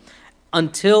ghazwa,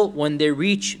 until when they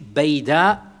reach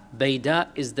Bayda. Bayda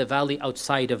is the valley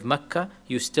outside of Mecca.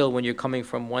 You still, when you're coming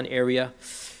from one area,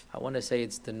 I want to say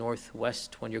it's the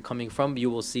northwest, when you're coming from, you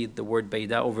will see the word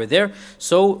Bayda over there.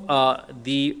 So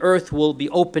the earth will be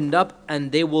opened up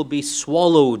and they will be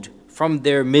swallowed from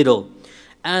their middle.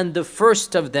 And the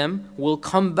first of them will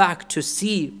come back to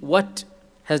see what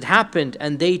has happened,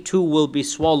 and they too will be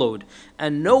swallowed.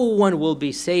 And no one will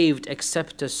be saved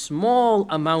except a small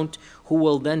amount who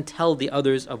will then tell the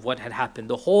others of what had happened.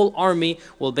 The whole army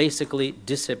will basically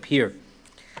disappear.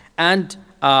 And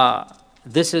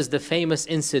this is the famous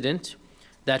incident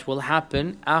that will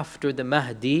happen after the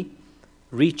Mahdi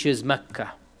reaches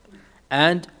Mecca.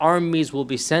 And armies will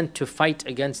be sent to fight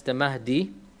against the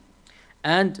Mahdi.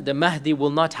 And the Mahdi will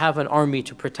not have an army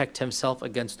to protect himself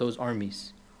against those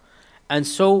armies. And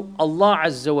so Allah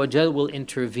Azza wa Jal will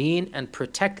intervene and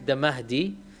protect the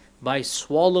Mahdi by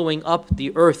swallowing up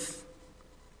the earth.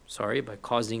 By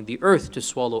causing the earth to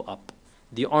swallow up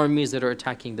the armies that are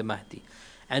attacking the Mahdi.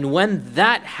 And when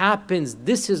that happens,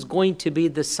 this is going to be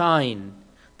the sign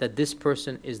that this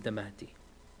person is the Mahdi.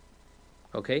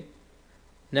 Okay?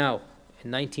 Now,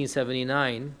 in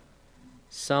 1979,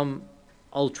 some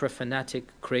ultra-fanatic,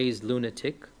 crazed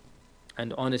lunatic,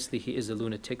 and honestly, he is a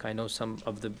lunatic. I know some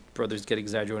of the brothers get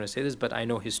exaggerated when I say this, but I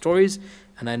know his stories,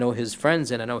 and I know his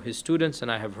friends, and I know his students, and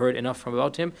I have heard enough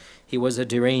about him. He was a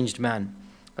deranged man,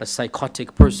 a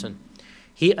psychotic person.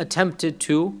 He attempted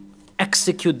to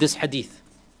execute this hadith.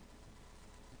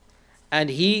 And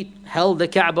he held the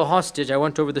Kaaba hostage. I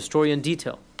went over the story in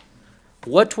detail.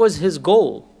 What was his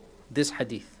goal? This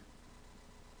hadith.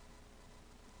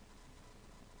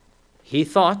 He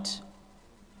thought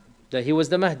that he was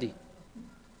the Mahdi.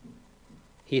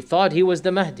 He thought he was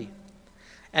the Mahdi.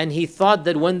 And he thought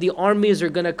that when the armies are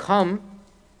going to come,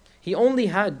 he only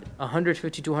had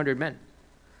 150, 200 men.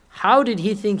 How did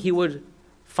he think he would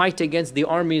fight against the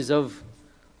armies of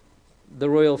the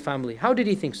royal family? How did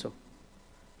he think so?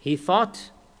 He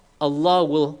thought Allah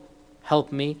will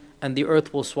help me and the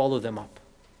earth will swallow them up.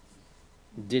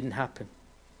 It didn't happen.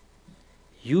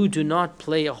 You do not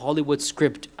play a Hollywood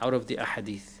script out of the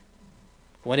ahadith.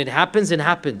 When it happens, it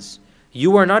happens.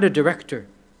 You are not a director.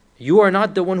 You are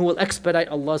not the one who will expedite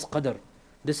Allah's qadr.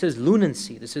 This is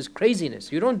lunacy. This is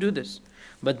craziness. You don't do this.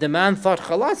 But the man thought,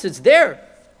 khalas, it's there.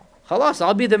 Khalas,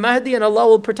 I'll be the Mahdi and Allah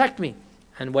will protect me.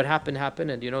 And what happened, happened.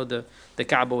 And you know, the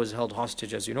Kaaba was held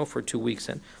hostage, as you know, for 2 weeks.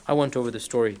 And I went over the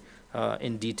story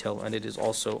in detail, and it is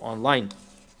also online.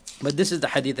 But this is the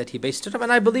hadith that he based it on,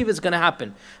 and I believe it's going to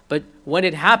happen. But when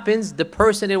it happens, the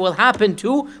person it will happen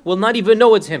to will not even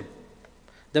know it's him.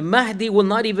 The Mahdi will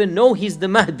not even know he's the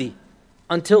Mahdi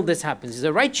until this happens. He's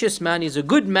a righteous man, he's a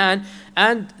good man,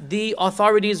 and the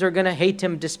authorities are going to hate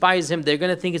him, despise him. They're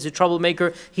going to think he's a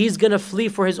troublemaker. He's going to flee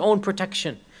for his own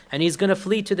protection. And he's going to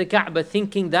flee to the Kaaba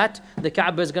thinking that the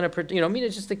Kaaba is going to,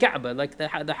 it's just the Kaaba, like the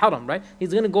Haram, right?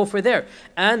 He's going to go for there.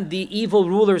 And the evil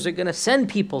rulers are going to send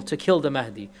people to kill the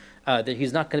Mahdi. That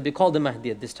he's not going to be called the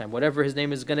Mahdi at this time. Whatever his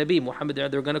name is going to be, Muhammad,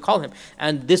 they're going to call him.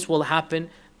 And this will happen,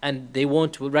 and they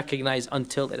won't recognize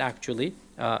until it actually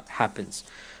happens.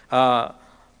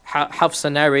 Hafsa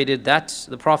narrated that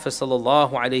the Prophet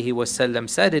ﷺ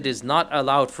said, it is not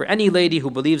allowed for any lady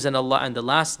who believes in Allah and the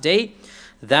last day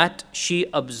that she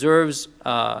observes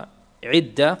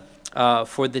iddah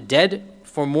for the dead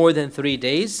for more than 3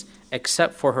 days,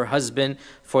 except for her husband.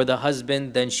 For the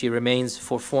husband, then she remains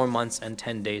for 4 months and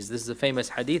 10 days. This is a famous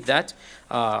hadith that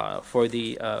for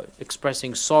the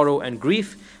expressing sorrow and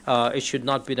grief, it should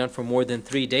not be done for more than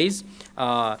 3 days.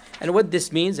 And what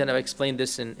this means, and I've explained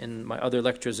this in my other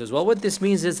lectures as well, what this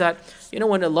means is that,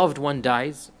 when a loved one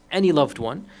dies, any loved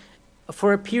one,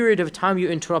 for a period of time you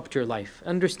interrupt your life,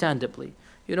 understandably.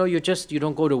 You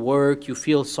don't go to work, you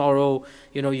feel sorrow,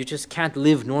 you just can't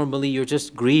live normally, you're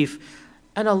just grief.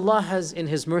 And Allah has in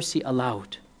His mercy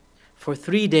allowed for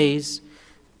 3 days,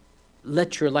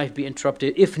 let your life be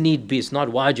interrupted if need be. It's not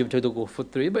wajib to go for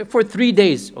 3, but for 3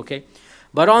 days, okay?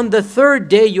 But on the 3rd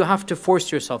day, you have to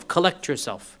force yourself, collect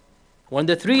yourself. When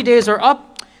the 3 days are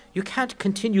up, you can't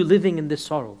continue living in this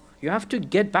sorrow. You have to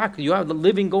get back. You have the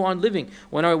living go on living.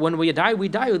 When we die, we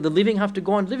die. The living have to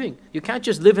go on living. You can't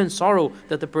just live in sorrow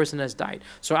that the person has died.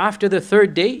 So after the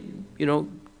 3rd day,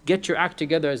 get your act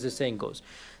together, as the saying goes.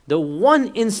 The one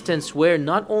instance where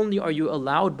not only are you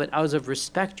allowed, but out of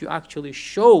respect, you actually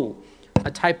show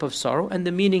a type of sorrow. And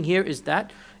the meaning here is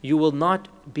that you will not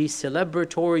be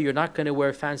celebratory, you're not going to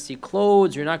wear fancy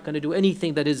clothes, you're not going to do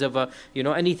anything that is of a,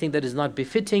 anything that is not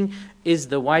befitting. Is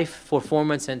the wife for 4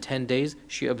 months and 10 days,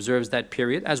 she observes that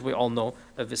period, as we all know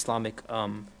of Islamic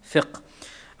fiqh.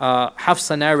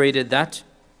 Hafsa narrated that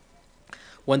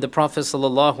when the Prophet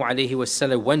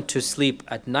ﷺ went to sleep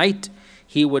at night,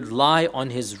 he would lie on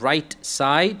his right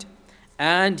side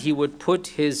and he would put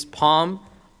his palm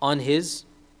on his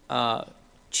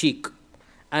cheek.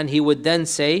 And he would then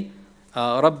say,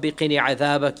 رَبِّ قِنِي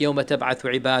عَذَابَكَ يَوْمَ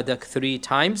تَبْعَثُ عِبَادَكَ 3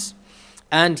 times.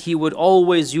 And he would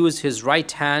always use his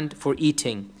right hand for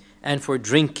eating and for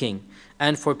drinking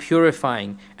and for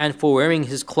purifying and for wearing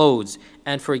his clothes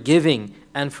and for giving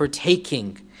and for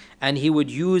taking. And he would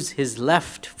use his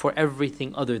left for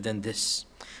everything other than this.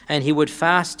 And he would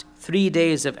fast 3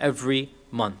 days of every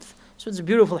month. So it's a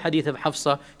beautiful hadith of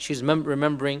Hafsa. She's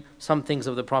remembering some things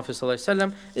of the Prophet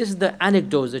ﷺ. This is the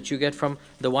anecdotes that you get from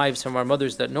the wives, from our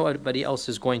mothers, that nobody else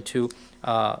is going to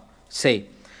say.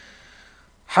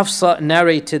 Hafsa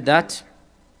narrated that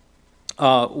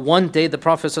one day the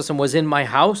Prophet ﷺ was in my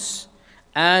house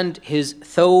and his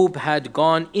thobe had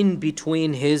gone in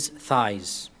between his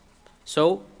thighs.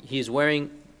 So he's wearing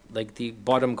like the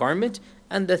bottom garment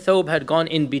and the thobe had gone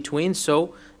in between,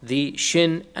 so the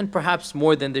shin, and perhaps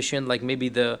more than the shin, like maybe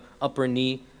the upper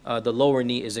knee, the lower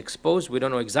knee is exposed. We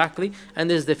don't know exactly. And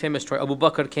this is the famous story. Abu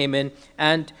Bakr came in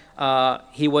and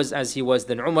he was as he was.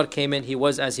 Then Umar came in, he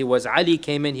was as he was. Ali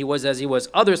came in, he was as he was.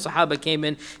 Other Sahaba came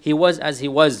in, he was as he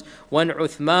was. When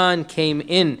Uthman came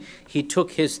in, he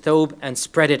took his thobe and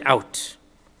spread it out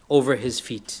over his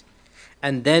feet.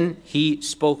 And then he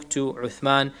spoke to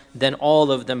Uthman, then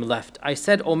all of them left. I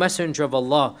said, O Messenger of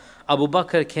Allah, Abu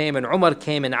Bakr came and Umar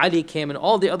came and Ali came and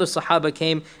all the other Sahaba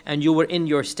came and you were in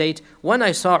your state. When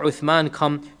I saw Uthman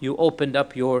come, you opened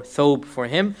up your thobe for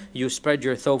him, you spread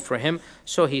your thobe for him.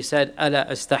 So he said, Ala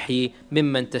astahi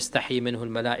mimman tastahi minhu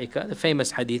al-malaika, the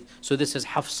famous hadith. So this is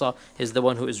Hafsa, is the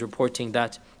one who is reporting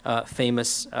that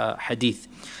famous hadith.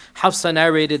 Hafsa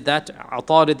narrated that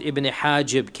Atarid ibn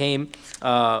Hajib came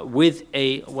with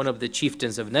one of the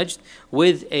chieftains of Najd,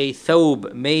 with a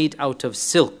thobe made out of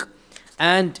silk.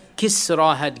 And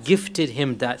Kisra had gifted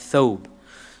him that thobe.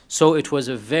 So it was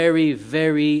a very,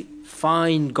 very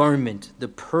fine garment. The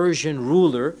Persian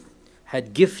ruler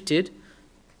had gifted,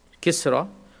 Kisra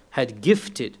had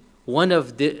gifted one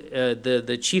of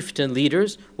the chieftain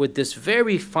leaders with this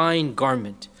very fine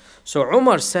garment. So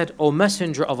Umar said, O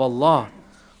Messenger of Allah,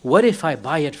 what if I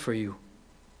buy it for you?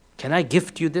 Can I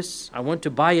gift you this? I want to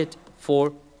buy it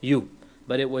for you.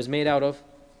 But it was made out of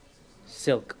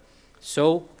silk.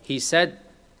 So he said,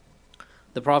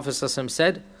 the Prophet ﷺ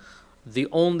said, the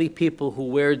only people who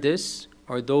wear this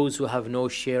are those who have no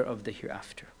share of the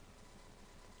hereafter.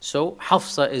 So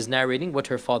Hafsa is narrating what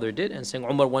her father did and saying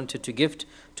Umar wanted to gift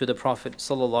to the Prophet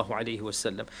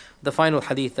ﷺ. The final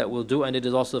hadith that we'll do, and it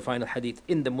is also the final hadith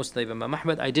in the Musnad of Imam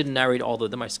Ahmad. I didn't narrate all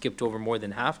of them, I skipped over more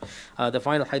than half. The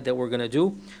final hadith that we're going to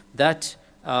do, that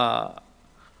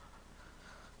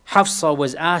Hafsa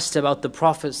was asked about the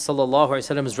Prophet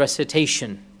ﷺ's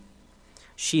recitation.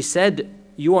 She said,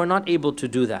 you are not able to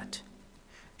do that.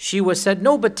 She was said,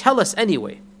 no, but tell us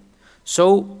anyway.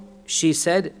 So she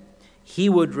said, he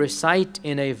would recite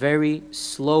in a very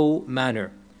slow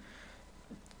manner.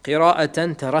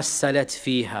 قِرَاءَةً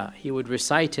تَرَسَّلَتْ فِيهَا. He would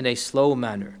recite in a slow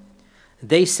manner.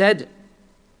 They said,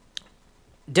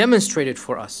 demonstrate it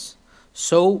for us.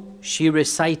 So she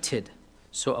recited.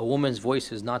 So a woman's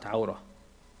voice is not awrah.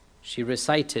 She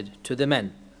recited to the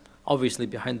men, obviously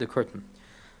behind the curtain.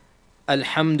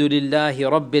 Alhamdulillahi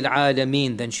Rabbil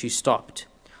Alameen. Then she stopped.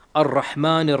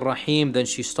 Ar-Rahman Ar-Rahim. Then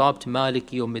she stopped.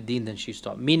 Maliki Yawmiddin. Then she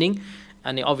stopped. Meaning,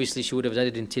 and obviously she would have done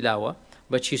it in tilawa,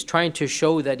 but she's trying to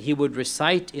show that he would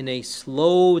recite in a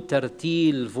slow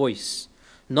tartil voice,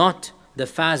 not the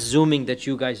fast zooming that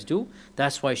you guys do.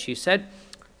 That's why she said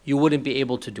you wouldn't be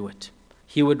able to do it.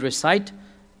 He would recite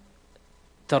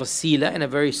tarsila in a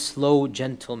very slow,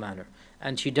 gentle manner.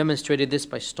 And she demonstrated this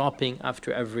by stopping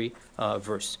after every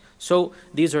verse. So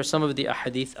these are some of the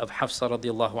ahadith of Hafsa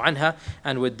radiallahu anha.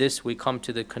 And with this we come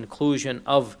to the conclusion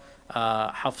of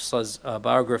Hafsa's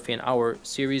biography in our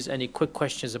series. Any quick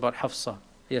questions about Hafsa?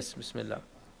 Yes, bismillah.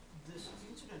 This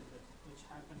incident which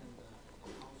happened in the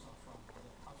house of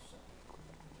Hafsa,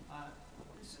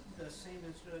 is it the same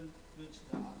incident which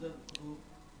the other group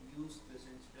used this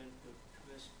incident to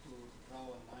twist, to draw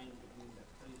a line between the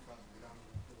Khalifa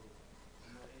belonging to,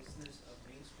 is this a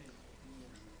mainstream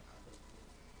opinion in the other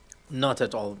group? Not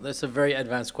at all. That's a very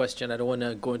advanced question. I don't want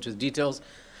to go into the details.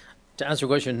 To answer your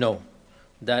question, no.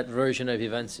 That version of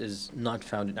events is not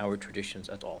found in our traditions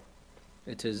at all.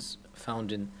 It is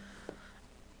found in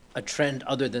a trend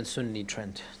other than Sunni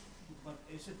trend? But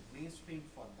is it mainstream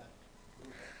for that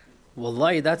group of people?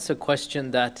 Wallahi, that's a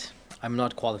question that I'm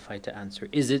not qualified to answer.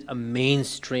 Is it a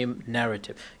mainstream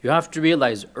narrative? You have to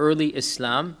realize early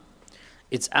Islam,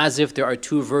 it's as if there are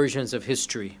two versions of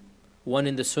history. One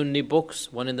in the Sunni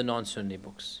books, one in the non-Sunni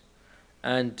books.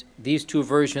 And these two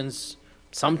versions,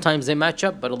 sometimes they match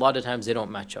up, but a lot of times they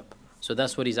don't match up. So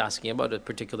that's what he's asking about, a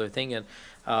particular thing. And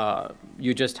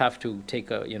you just have to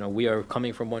take we are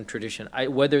coming from one tradition.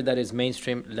 Whether that is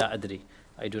mainstream, la adri.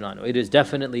 I do not know. It is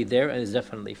definitely there and is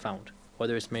definitely found.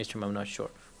 Whether it's mainstream, I'm not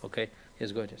sure. Okay?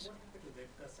 Yes, go ahead. Yes. What happened to the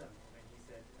Qasam when he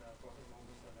said, Prophet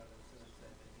Muhammad sallallahu alaihi wasallam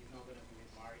said that he's not going to be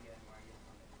with Maria and Maria is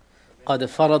not قد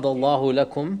فرض الله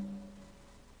لكم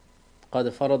قد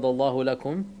فرض الله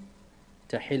لكم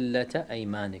تحلة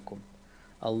أيمانكم.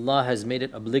 Allah has made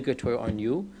it obligatory on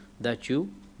you that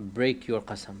you break your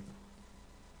qasam.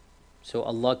 So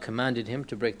Allah commanded him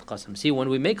to break the qasam. See, when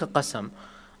we make a qasam,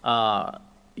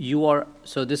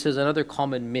 so this is another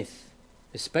common myth,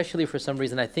 especially for some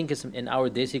reason, I think it's in our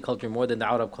Desi culture more than the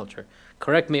Arab culture.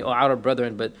 Correct me, O Arab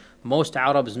brethren, but most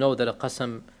Arabs know that a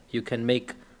qasam, you can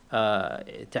make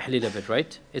tahleel of it,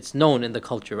 right? It's known in the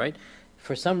culture, right?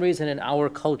 For some reason in our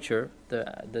culture,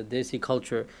 the Desi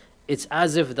culture, it's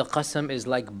as if the qasam is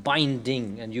like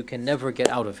binding and you can never get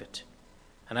out of it.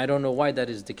 And I don't know why that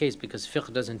is the case, because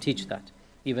fiqh doesn't teach that.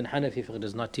 Even Hanafi fiqh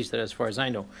does not teach that as far as I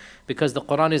know. Because the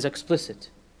Quran is explicit.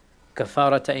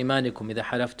 Kafarata imanikum idha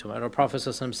halaftum. And our Prophet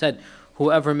said,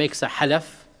 whoever makes a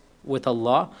halaf with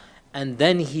Allah and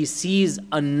then he sees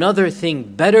another thing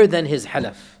better than his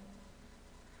halaf,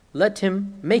 let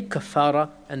him make kafara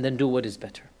and then do what is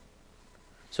better.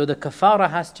 So the kafara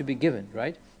has to be given,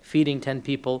 right? Feeding 10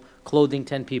 people, clothing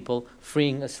 10 people,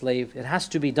 freeing a slave. It has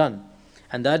to be done.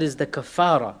 And that is the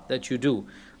kafara that you do.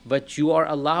 But you are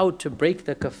allowed to break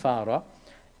the kafara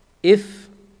if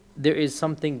there is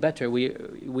something better. We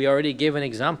already gave an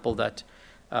example that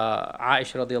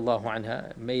Aisha radiallahu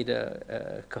anha made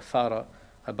a kafara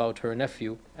about her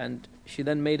nephew, and she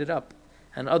then made it up.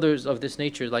 And others of this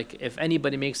nature, like if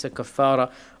anybody makes a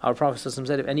kafara, our Prophet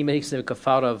said, if anybody makes a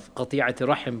kafara of qati'at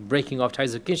rahim, breaking off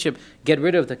ties of kinship, get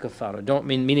rid of the kafara.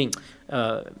 Meaning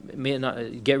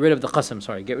get rid of the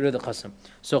qasam, get rid of the qasam.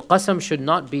 So qasam should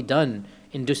not be done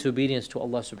in disobedience to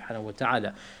Allah subhanahu wa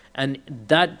ta'ala. And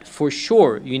that for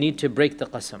sure, you need to break the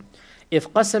qasam. If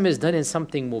qasam is done in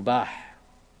something mubah,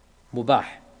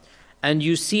 and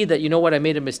you see that, you know what, I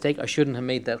made a mistake, I shouldn't have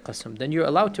made that qasam, then you're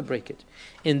allowed to break it.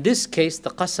 In this case, the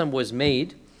qasam was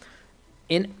made.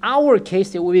 In our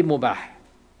case, it will be mubah.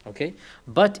 Okay?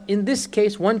 But in this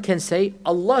case, one can say,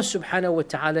 Allah subhanahu wa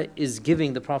ta'ala is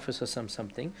giving the Prophet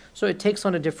something, so it takes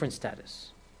on a different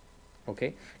status.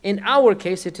 Okay? In our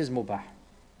case, it is mubah.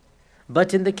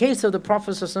 But in the case of the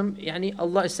Prophet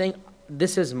Allah is saying,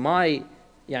 this is my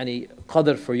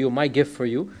qadr for you, my gift for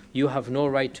you, you have no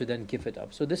right to then give it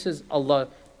up. So this is Allah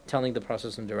telling the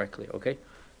Prophet directly, okay?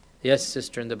 Yes,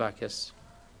 sister in the back, yes.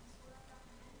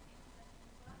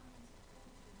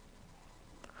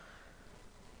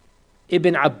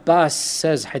 Ibn Abbas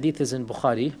says, hadith is in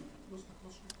Bukhari,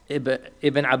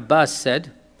 Ibn Abbas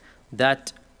said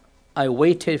that I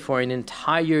waited for an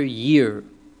entire year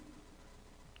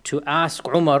to ask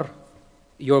Umar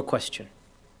your question,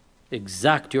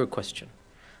 your question.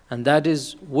 And that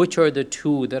is, which are the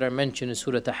two that are mentioned in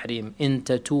Surah Tahrim? In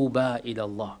tatuba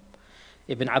ilallah.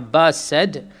 Ibn Abbas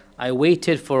said, I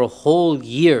waited for a whole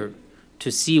year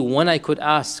to see when I could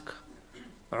ask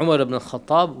Umar ibn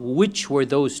Khattab which were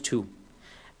those two.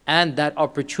 And that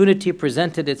opportunity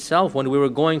presented itself when we were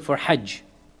going for Hajj.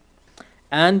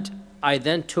 And I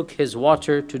then took his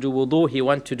water to do wudu. He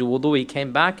went to do wudu, he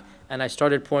came back, and I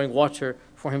started pouring water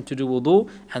for him to do wudu,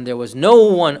 and there was no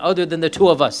one other than the two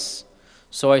of us.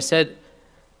 So I said,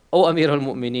 O Amir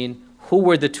Al-Mu'mineen, who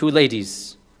were the two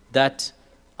ladies that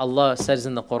Allah says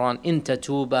in the Quran, In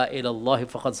tatuba ilallahi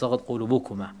faqad sagat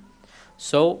qulubukuma.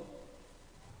 So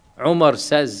Umar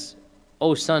says,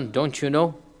 O son, don't you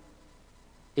know?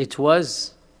 It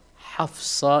was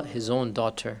Hafsa, his own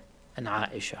daughter, and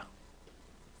Aisha.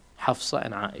 Hafsa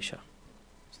and Aisha.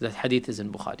 So that hadith is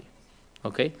in Bukhari.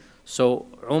 Okay? So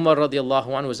Umar radiallahu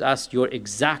anhu was asked your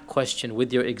exact question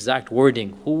with your exact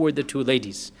wording. Who were the two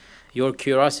ladies? Your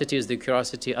curiosity is the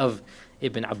curiosity of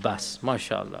Ibn Abbas.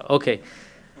 MashaAllah. Okay.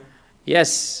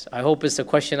 Yes, I hope it's a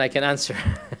question I can answer.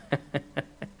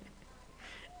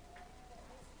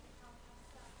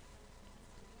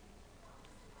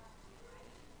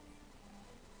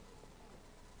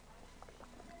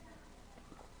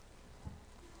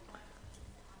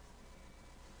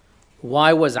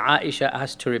 Why was Aisha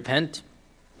asked to repent?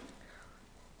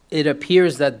 it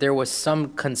appears that there was some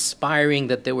conspiring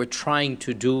that they were trying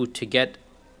to do to get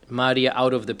Maria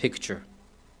out of the picture.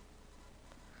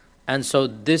 And so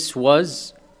this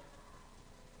was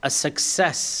a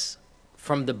success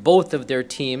from the both of their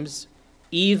teams,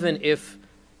 even if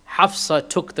Hafsa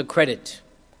took the credit.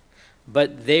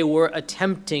 But they were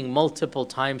attempting multiple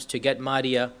times to get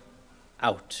Maria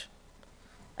out.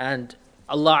 And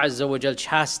Allah Azza wa Jal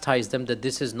chastised them that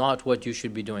this is not what you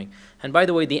should be doing. And by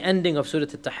the way, the ending of Surah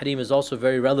Al-Tahrim is also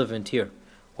very relevant here.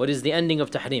 What is the ending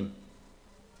of Tahrim?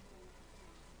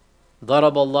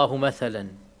 ضرب الله مثلا.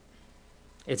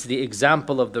 It's the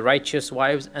example of the righteous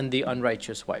wives and the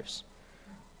unrighteous wives,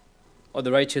 or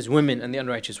the righteous women and the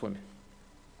unrighteous women.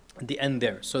 At the end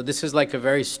there. So this is like a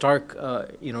very stark,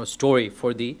 story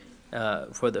for the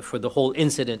whole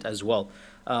incident as well.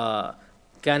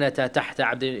 كانتا تحت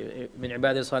عبد من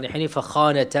عباد الصالحين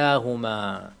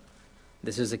فخانتاهما.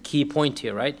 This is a key point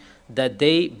here, right? That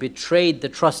they betrayed the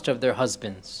trust of their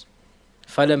husbands.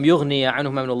 فلم يغني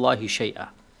عنهما من الله شيئا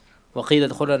وقيل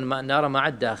ادخلوا النار مع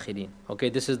الداخلين. Okay,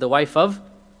 this is the wife of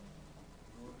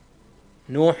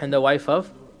Nuh and the wife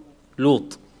of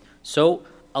Lut. So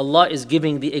Allah is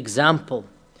giving the example.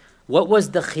 What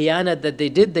was the khiyana that they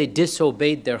did? They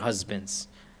disobeyed their husbands.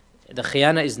 The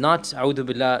khiyana is not, a'udhu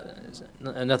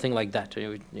billah, nothing like that.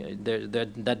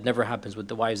 That never happens with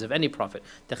the wives of any prophet.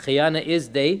 The khiyana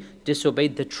is they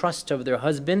disobeyed the trust of their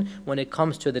husband when it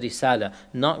comes to the risala,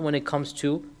 not when it comes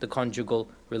to the conjugal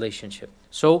relationship.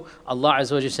 So Allah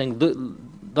Azza wa Jalla is saying,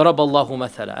 ضرب الله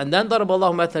مثلا. And then ضرب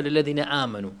الله مثلا للذين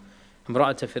آمنوا.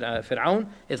 امرأة فرعون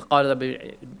إذ قال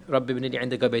رب ابن لي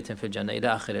عندك بيتا في الجنة إلى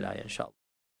آخر الآية إن شاء الله.